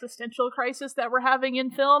of an existential crisis that we're having in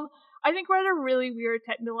film. I think we're at a really weird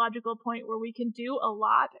technological point where we can do a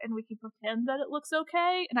lot and we can pretend that it looks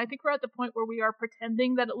okay. And I think we're at the point where we are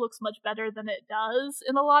pretending that it looks much better than it does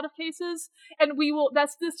in a lot of cases. And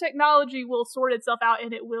this technology will sort itself out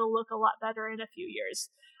and it will look a lot better in a few years.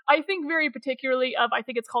 I think very particularly I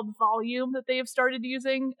think it's called volume that they have started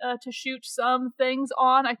using to shoot some things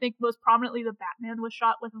on. I think most prominently the Batman was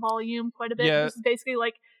shot with volume quite a bit. Yeah. This is basically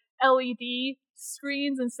like LED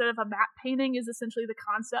screens instead of a matte painting is essentially the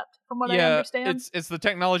concept from what I understand. It's the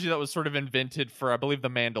technology that was sort of invented for, I believe, the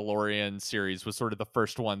Mandalorian series was sort of the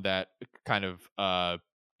first one that kind of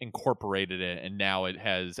incorporated it, and now it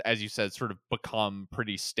has, as you said, sort of become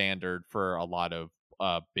pretty standard for a lot of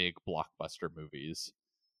big blockbuster movies.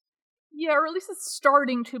 Yeah, or at least it's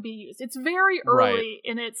starting to be used. It's very early,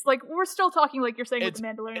 and it's like, we're still talking, like you're saying with The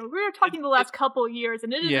Mandalorian, we were talking the last couple of years,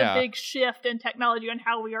 and it is a big shift in technology on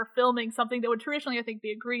how we are filming something that would traditionally, I think,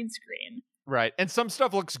 be a green screen. Right, and some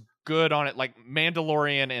stuff looks good on it, like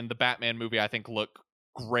Mandalorian and the Batman movie, I think, look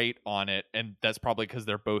great on it, and that's probably because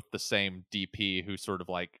they're both the same DP who sort of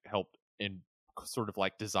like helped in sort of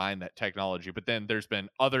like design that technology. But then there's been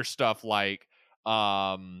other stuff like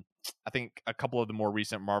I think a couple of the more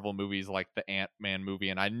recent Marvel movies, like the Ant-Man movie,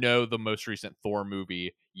 and I know the most recent Thor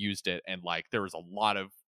movie used it, and like there was a lot of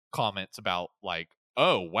comments about like,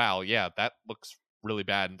 oh wow, yeah, that looks really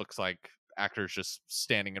bad and looks like actors just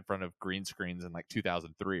standing in front of green screens in like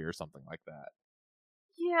 2003 or something like that.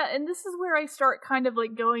 Yeah, and this is where I start kind of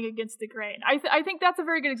like going against the grain. I think that's a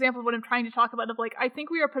very good example of what I'm trying to talk about, of like, I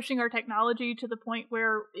think we are pushing our technology to the point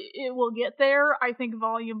where it will get there. I think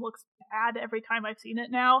volume looks bad every time I've seen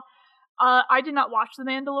it now. I did not watch The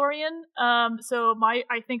Mandalorian, so my,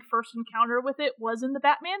 I think, first encounter with it was in the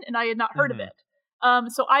Batman, and I had not heard of it.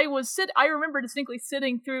 So I remember distinctly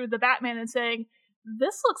sitting through the Batman and saying,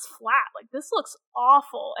 this looks flat, like this looks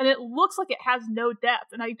awful, and it looks like it has no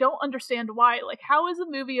depth, and I don't understand why. Like, how is a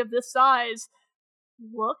movie of this size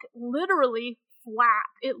look literally flat?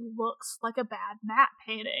 It looks like a bad matte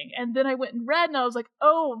painting. And then I went and read, and I was like,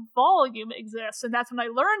 oh, volume exists, and that's when I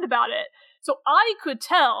learned about it. So I could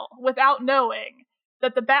tell without knowing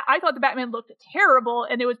that I thought the Batman looked terrible,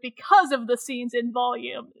 and it was because of the scenes in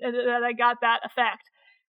volume that I got that effect.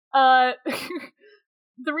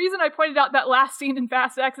 The reason I pointed out that last scene in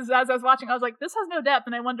Fast X is, as I was watching, I was like, this has no depth,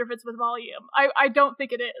 and I wonder if it's with volume. I don't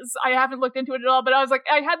think it is. I haven't looked into it at all, but I was like,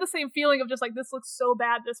 I had the same feeling of just like, this looks so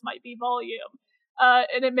bad, this might be volume.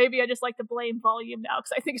 And it maybe I just like to blame volume now,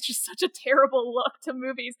 because I think it's just such a terrible look to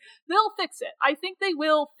movies. They'll fix it. I think they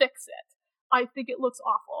will fix it. I think it looks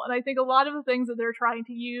awful. And I think a lot of the things that they're trying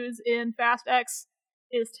to use in Fast X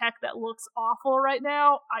is tech that looks awful right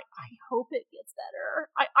now. I hope it gets better.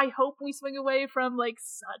 I hope we swing away from like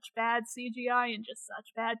such bad CGI and just such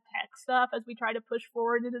bad tech stuff as we try to push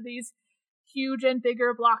forward into these huge and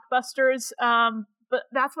bigger blockbusters. But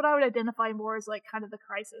that's what I would identify more as like kind of the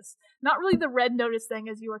crisis. Not really the Red Notice thing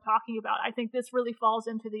as you were talking about. I think this really falls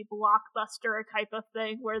into the blockbuster type of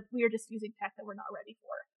thing where we are just using tech that we're not ready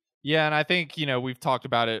for. Yeah, and I think, we've talked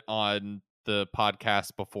about it on the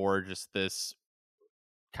podcast before, just this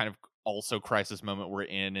kind of also crisis moment we're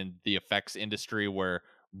in the effects industry, where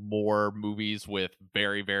more movies with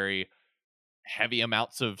very, very heavy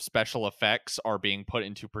amounts of special effects are being put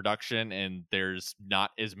into production, and there's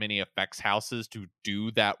not as many effects houses to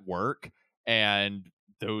do that work, and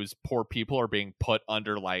those poor people are being put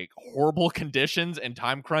under like horrible conditions and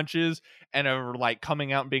time crunches, and are like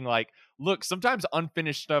coming out and being like, look, sometimes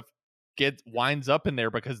unfinished stuff winds up in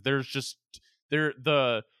there because there's just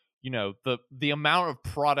the amount of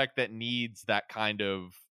product that needs that kind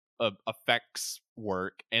of effects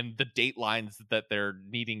work and the date lines that they're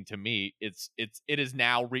needing to meet, it has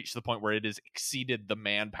now reached the point where it has exceeded the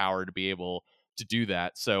manpower to be able to do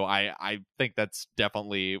that. So I think that's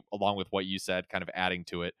definitely, along with what you said, kind of adding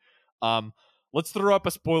to it. Let's throw up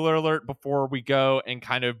a spoiler alert before we go, and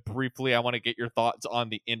kind of briefly, I want to get your thoughts on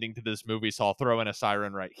the ending to this movie, so I'll throw in a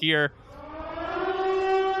siren right here.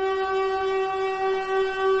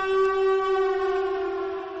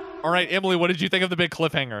 All right, Emily, what did you think of the big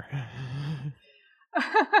cliffhanger?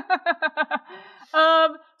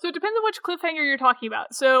 So it depends on which cliffhanger you're talking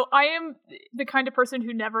about. So I am the kind of person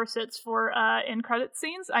who never sits for end credit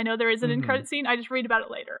scenes. I know there is an end credit scene. I just read about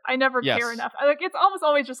it later. I never care enough. Like, it's almost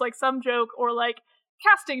always just like some joke or like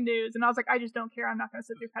casting news, and I was like, I just don't care. I'm not going to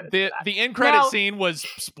sit through credits. The end credit scene was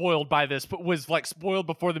spoiled by this, but was like spoiled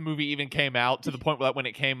before the movie even came out, to the point that when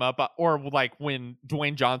it came up, or like when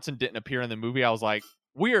Dwayne Johnson didn't appear in the movie, I was like,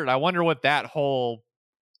 weird. I wonder what that whole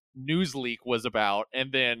news leak was about.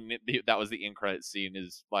 And then that was the end credit scene.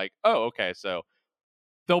 Is like, oh, okay, so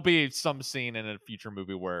there'll be some scene in a future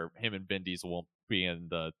movie where him and Vin Diesel won't be in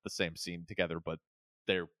the same scene together, but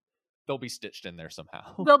they'll be stitched in there somehow.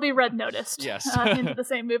 They'll be red noticed. Yes. Into the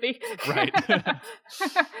same movie. Right.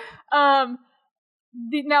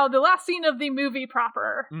 Now, the last scene of the movie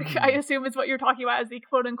proper, I assume is what you're talking about as the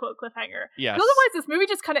quote-unquote cliffhanger. Yes. Otherwise, this movie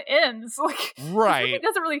just kind of ends. Like, right. This movie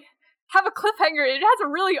doesn't really have a cliffhanger. It has a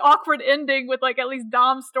really awkward ending with, like, at least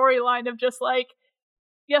Dom's storyline of just, like,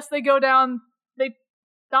 yes, they go down,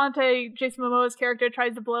 Dante, Jason Momoa's character,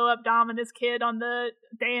 tries to blow up Dom and his kid on the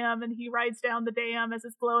dam, and he rides down the dam as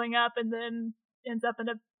it's blowing up, and then ends up in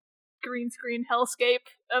a green screen hellscape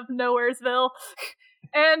of Nowheresville.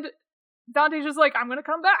 And Dante's just like, I'm gonna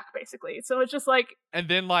come back, basically. So it's just like, and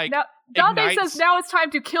then like now, Dante says, now it's time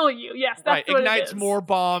to kill you. Yes, that's what ignites it is. more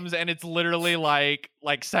bombs, and it's literally like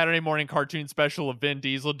Saturday morning cartoon special of Vin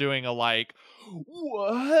Diesel doing a like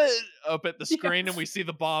what up at the screen, and we see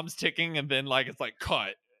the bombs ticking, and then like it's like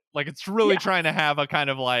cut. Like it's really trying to have a kind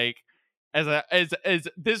of like as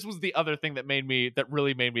this was the other thing that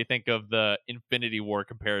really made me think of the Infinity War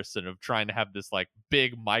comparison of trying to have this like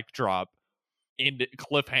big mic drop in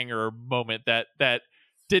cliffhanger moment that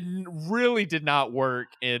did not work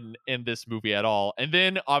in this movie at all. And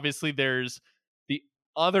then obviously there's the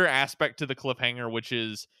other aspect to the cliffhanger, which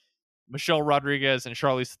is Michelle Rodriguez and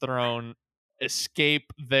Charlize Theron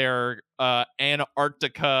escape their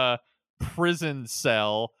Antarctica prison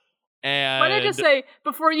cell. And might I just say,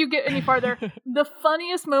 before you get any farther, the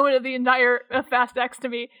funniest moment of the entire Fast X to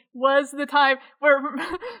me was the time where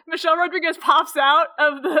Michelle Rodriguez pops out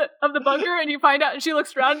of the bunker, and you find out, and she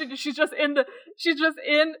looks around, and she's just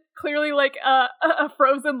in clearly like a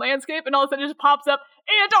frozen landscape, and all of a sudden it just pops up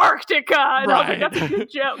Antarctica, and I was like, that's a good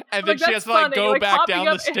joke. And then she has to like go back down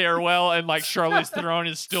the stairwell, and like Charlize Theron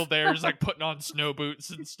is still there, just like putting on snow boots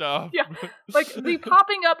and stuff. Yeah, like the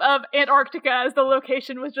popping up of Antarctica as the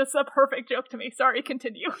location was just a perfect joke to me. Sorry,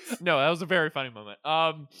 continue. No, that was a very funny moment.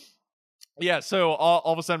 Yeah, so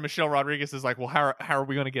all of a sudden Michelle Rodriguez is like, well, how are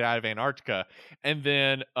we going to get out of Antarctica? And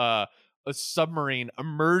then a submarine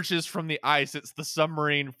emerges from the ice. It's the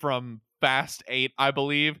submarine from Fast 8, I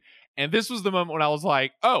believe. And this was the moment when I was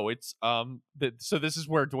like, oh, it's so this is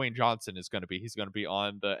where Dwayne Johnson is going to be. He's going to be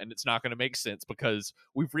on and it's not going to make sense because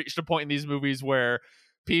we've reached a point in these movies where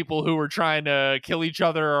people who were trying to kill each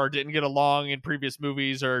other or didn't get along in previous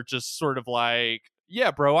movies are just sort of like,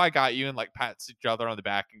 yeah, bro, I got you, and like pats each other on the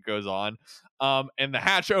back and goes on. And the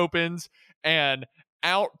hatch opens and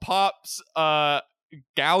out pops Gal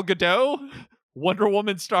Gadot, Wonder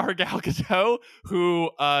Woman star Gal Gadot,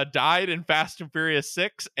 who died in Fast and Furious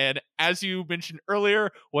 6. And as you mentioned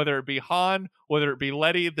earlier, whether it be Han, whether it be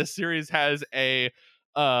Letty, the series has a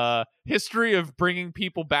history of bringing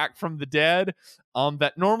people back from the dead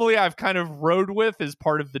that normally I've kind of rode with as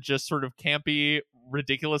part of the just sort of campy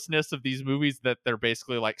ridiculousness of these movies, that they're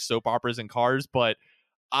basically like soap operas in cars. But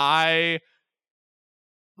I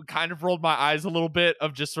kind of rolled my eyes a little bit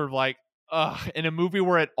of just sort of like, in a movie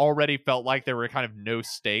where it already felt like there were kind of no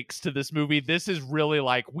stakes to this movie, this is really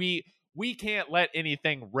like, we can't let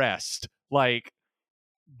anything rest. Like,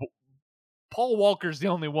 Paul Walker's the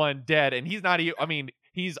only one dead, and he's not even, I mean,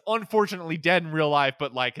 he's unfortunately dead in real life,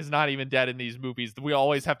 but like is not even dead in these movies. We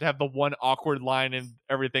always have to have the one awkward line and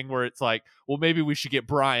everything where it's like, well, maybe we should get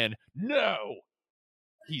Brian. No,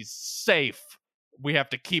 he's safe. We have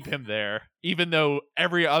to keep him there, even though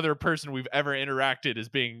every other person we've ever interacted is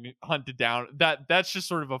being hunted down. That's just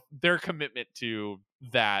sort of their commitment to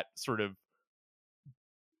that sort of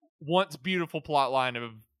once beautiful plot line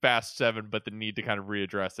of Fast 7, but the need to kind of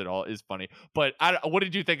readdress it all is funny. But what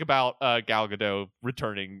did you think about Gal Gadot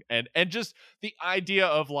returning and just the idea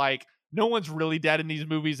of like, no one's really dead in these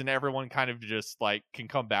movies and everyone kind of just like can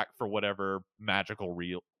come back for whatever magical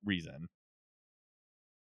reason?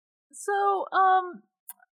 So,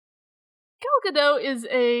 Gal Gadot is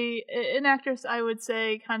an actress, I would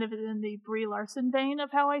say, kind of in the Brie Larson vein of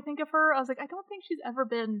how I think of her. I was like, I don't think she's ever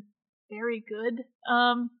been very good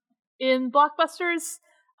in blockbusters.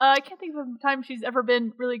 I can't think of a time she's ever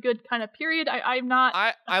been really good, kind of period. I'm not.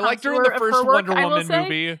 I liked her in the first Wonder Woman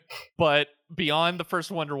movie, but beyond the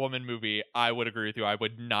first Wonder Woman movie, I would agree with you. I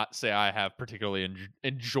would not say I have particularly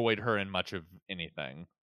enjoyed her in much of anything.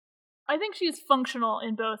 I think she's functional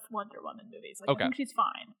in both Wonder Woman movies. Like, Okay. I think she's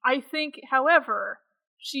fine. I think, however,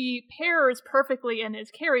 she pairs perfectly and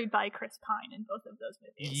is carried by Chris Pine in both of those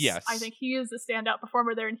movies. Yes. I think he is the standout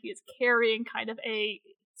performer there, and he is carrying kind of a...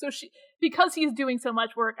 So because he's doing so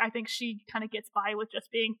much work, I think she kind of gets by with just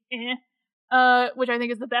being which I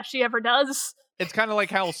think is the best she ever does. It's kind of like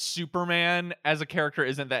how Superman as a character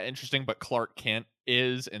isn't that interesting, but Clark Kent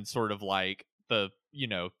is, and sort of like the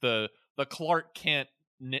Clark Kent,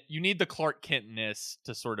 you need the Clark Kent-ness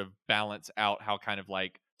to sort of balance out how kind of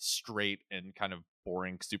like straight and kind of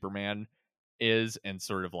boring Superman is, and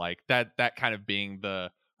sort of like that kind of being the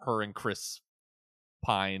her and Chris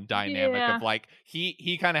Pine dynamic of like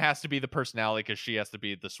he kind of has to be the personality because she has to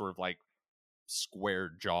be the sort of like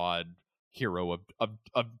square-jawed hero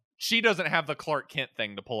of she doesn't have the Clark Kent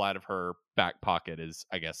thing to pull out of her back pocket is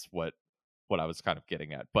I guess what I was kind of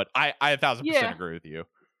getting at. But I 1,000% agree with you.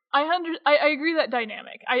 I agree that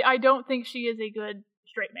dynamic. I don't think she is a good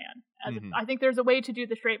straight man. I think there's a way to do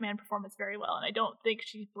the straight man performance very well, and I don't think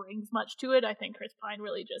she brings much to it. I think Chris Pine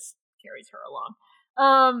really just carries her along.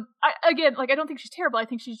 I don't think she's terrible. I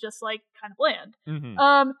think she's just like kind of bland.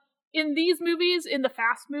 In these movies, in the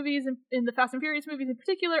Fast movies, in the Fast and Furious movies in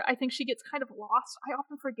particular, I think she gets kind of lost. I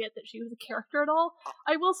often forget that she was a character at all.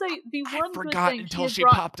 I will say I forgot until she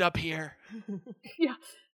popped up here. Yeah.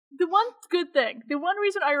 The one good thing, the one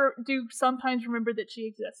reason I do sometimes remember that she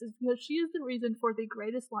exists is because she is the reason for the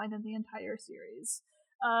greatest line in the entire series,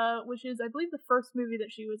 which is, I believe, the first movie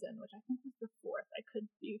that she was in, which I think was the fourth. I could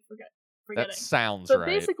be forgetting. That sounds right. But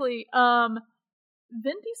basically,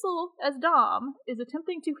 Vin Diesel as Dom is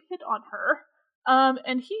attempting to hit on her,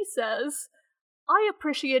 and he says, "I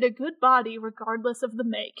appreciate a good body regardless of the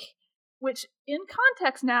make," which, in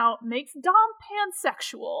context now, makes Dom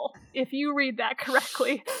pansexual, if you read that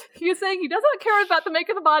correctly. He's saying he doesn't care about the make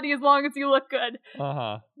of the body as long as you look good.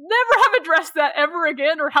 Never have addressed that ever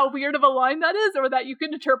again, or how weird of a line that is, or that you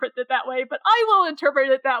can interpret it that way, but I will interpret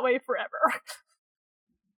it that way forever.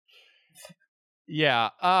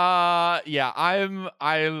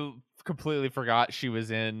 I completely forgot she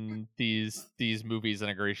was in these movies,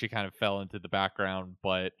 and agree she kind of fell into the background.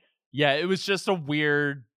 But yeah, it was just a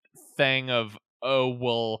weird thing of, oh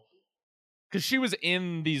well, because she was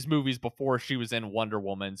in these movies before she was in Wonder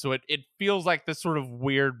Woman, so it feels like this sort of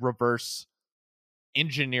weird reverse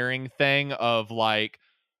engineering thing of like,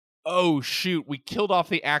 oh shoot, we killed off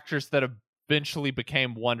the actress that eventually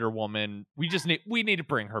became Wonder Woman. We need to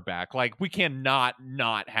bring her back. Like, we cannot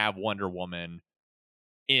not have Wonder Woman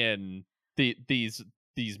in these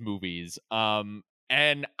movies. And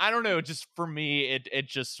I don't know, just for me, it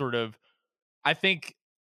just sort of, I think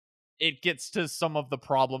it gets to some of the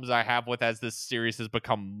problems I have with as this series has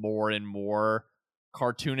become more and more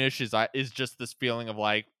cartoonish is just this feeling of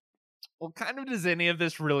like, well, kind of does any of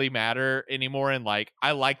this really matter anymore? And like,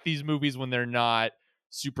 I like these movies when they're not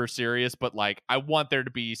super serious, but like, I want there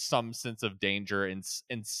to be some sense of danger and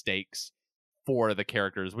stakes for the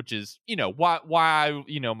characters, which is, why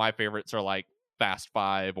my favorites are like Fast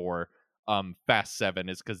 5 or Fast 7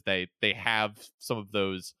 is because they have some of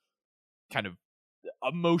those kind of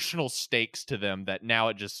emotional stakes to them that now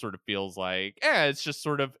it just sort of feels like, it's just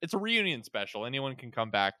sort of, it's a reunion special. Anyone can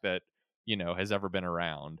come back that, has ever been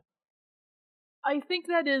around. I think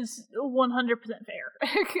that is 100% fair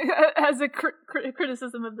as a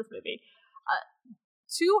criticism of this movie.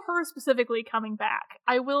 To her specifically coming back,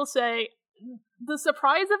 I will say the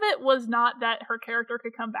surprise of it was not that her character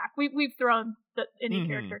could come back. We've thrown that any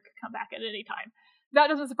character could come back at any time. That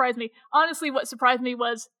doesn't surprise me. Honestly, what surprised me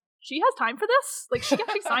was she has time for this. Like, she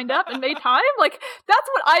actually signed up and made time. Like, that's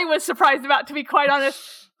what I was surprised about, to be quite honest.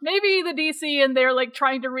 Maybe the DC and they're like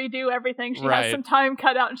trying to redo everything. She has some time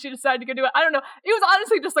cut out and she decided to go do it. I don't know. It was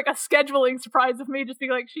honestly just like a scheduling surprise of me just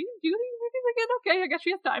being like, she's doing these movies again? Okay, I guess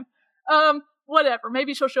she has time. Whatever.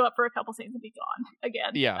 Maybe she'll show up for a couple scenes and be gone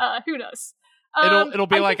again. Yeah. Who knows? It'll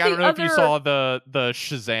be like, I don't know if you saw the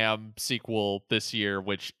Shazam sequel this year,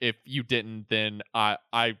 which if you didn't, then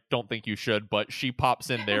I don't think you should, but she pops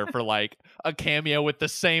in there for like a cameo with the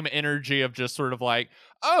same energy of just sort of like,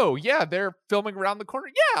 oh yeah, they're filming around the corner.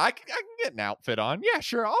 Yeah, I can get an outfit on. Yeah,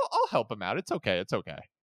 sure. I'll help them out. It's okay.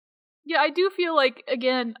 Yeah, I do feel like,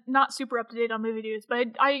 again, not super up to date on movie news, but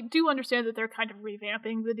I do understand that they're kind of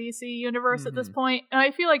revamping the DC universe at this point. And I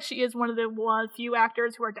feel like she is one of the few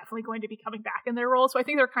actors who are definitely going to be coming back in their role. So I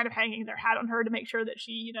think they're kind of hanging their hat on her to make sure that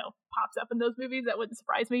she, pops up in those movies. That wouldn't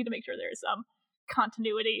surprise me, to make sure there's some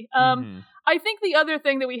continuity. Mm-hmm. I think the other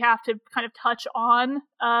thing that we have to kind of touch on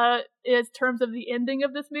in terms of the ending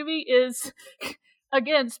of this movie is,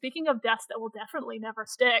 again, speaking of deaths that will definitely never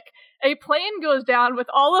stick, a plane goes down with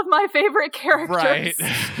all of my favorite characters. Right.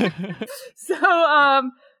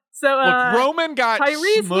 Look, Roman got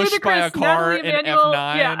Tyrese, smushed Ludacris, by a car Natalie in Emanuel,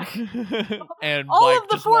 F9 and all like of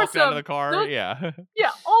the just walked out of foursome, the car.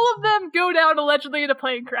 Yeah, all of them go down allegedly in a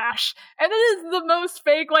plane crash, and it is the most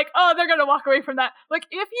fake. Like, oh, they're gonna walk away from that. Like,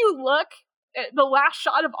 if you look at the last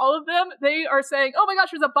shot of all of them, they are saying, "Oh my gosh,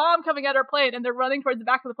 there's a bomb coming at our plane," and they're running towards the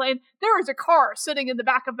back of the plane. There is a car sitting in the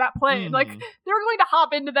back of that plane. Like, they're going to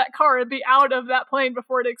hop into that car and be out of that plane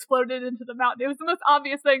before it exploded into the mountain. It was the most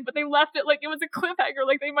obvious thing, but they left it like it was a cliffhanger,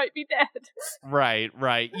 like they might be dead.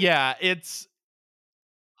 Right. Yeah,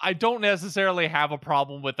 I don't necessarily have a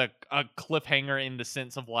problem with a cliffhanger in the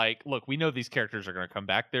sense of like, look, we know these characters are going to come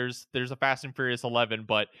back. There's a Fast and Furious 11,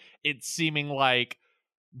 but it's seeming like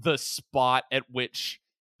the spot at which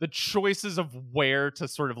the choices of where to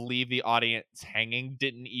sort of leave the audience hanging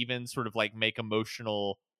didn't even sort of like make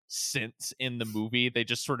emotional sense in the movie. They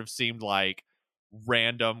just sort of seemed like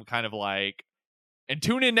random kind of like, and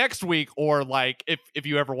tune in next week, or like if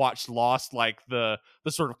you ever watched Lost, like the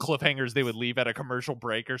sort of cliffhangers they would leave at a commercial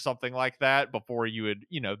break or something like that before you would,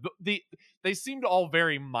 they seemed all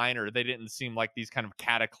very minor. They didn't seem like these kind of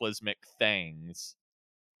cataclysmic things.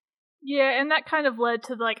 Yeah, and that kind of led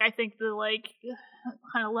to like, I think the like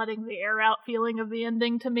kind of letting the air out feeling of the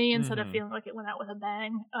ending to me instead of feeling like it went out with a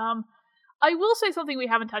bang. I will say something we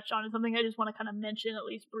haven't touched on, and something I just want to kind of mention at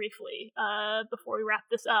least briefly before we wrap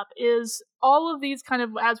this up, is all of these kind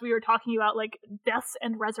of, as we were talking about, like deaths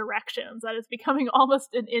and resurrections, that is becoming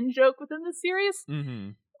almost an in-joke within the series. Mm-hmm.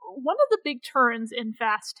 One of the big turns in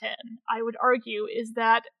Fast 10, I would argue, is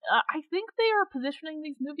that I think they are positioning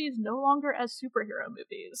these movies no longer as superhero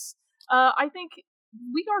movies. I think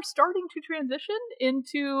we are starting to transition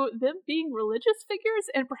into them being religious figures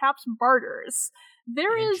and perhaps martyrs.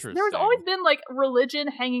 There's always been like religion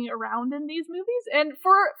hanging around in these movies, and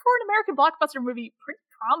for an American blockbuster movie, pretty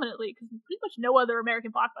prominently, because pretty much no other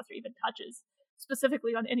American blockbuster even touches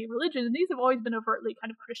specifically on any religion, and these have always been overtly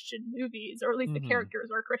kind of Christian movies, or at least the characters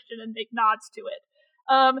are Christian and make nods to it.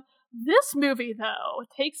 This movie, though,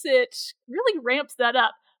 really ramps that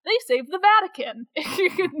up. They save the Vatican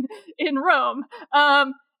in Rome.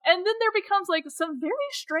 And then there becomes like some very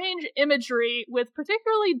strange imagery with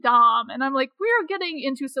particularly Dom. And I'm like, we're getting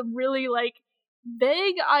into some really like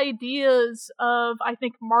vague ideas of, I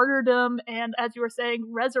think, martyrdom and, as you were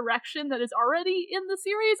saying, resurrection that is already in the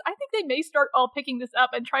series. I think they may start all picking this up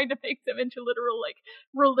and trying to make them into literal like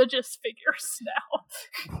religious figures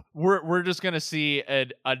now. We're just gonna see a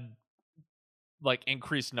like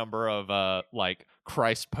increased number of like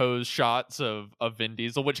Christ pose shots of Vin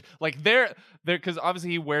Diesel, which like they're because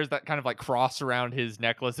obviously he wears that kind of like cross around his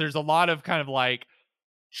necklace. There's a lot of kind of like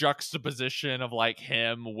juxtaposition of like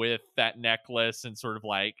him with that necklace and sort of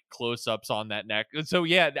like close-ups on that neck. So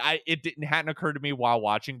yeah, it hadn't occurred to me while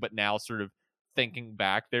watching, but now sort of thinking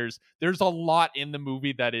back, there's a lot in the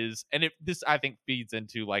movie that is, and this I think feeds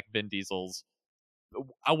into like Vin Diesel's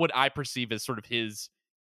what I perceive as sort of his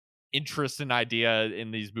interest and idea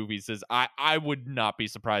in these movies. Is I would not be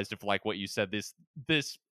surprised if, like what you said,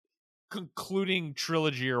 this concluding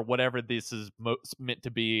trilogy or whatever this is meant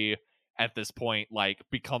to be at this point, like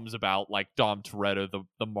becomes about like Dom Toretto,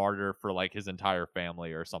 the martyr for like his entire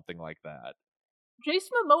family or something like that.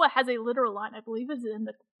 Jason Momoa has a literal line, I believe is in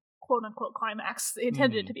the quote-unquote climax,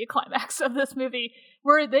 intended to be a climax of this movie,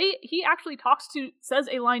 where he actually says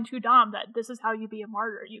a line to Dom that this is how you be a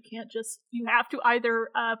martyr. You have to either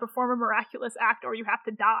perform a miraculous act or you have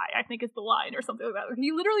to die, I think is the line, or something like that.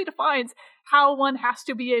 He literally defines how one has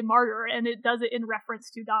to be a martyr, and it does it in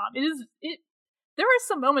reference to Dom. There are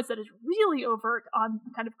some moments that is really overt on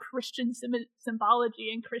kind of Christian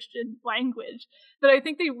symbology and Christian language that I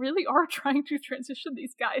think they really are trying to transition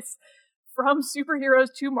these guys from superheroes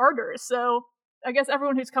to martyrs. So I guess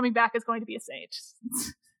everyone who's coming back is going to be a saint.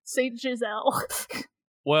 Saint Giselle.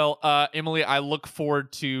 Well, Emily, I look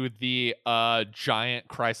forward to the giant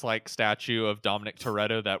Christ-like statue of Dominic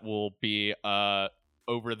Toretto that will be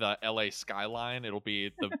over the LA skyline. It'll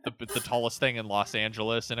be the tallest thing in Los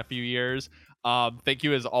Angeles in a few years. Thank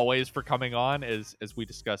you as always for coming on as we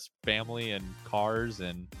discuss family and cars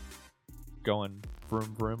and going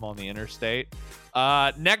vroom vroom on the interstate.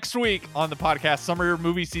 Next week on the podcast, summer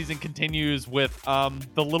movie season continues with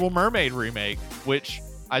the Little Mermaid remake, which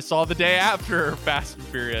I saw the day after Fast and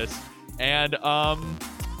Furious, and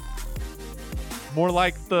more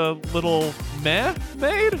like the Little Meh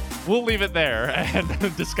Maid. We'll leave it there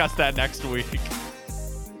and discuss that next week.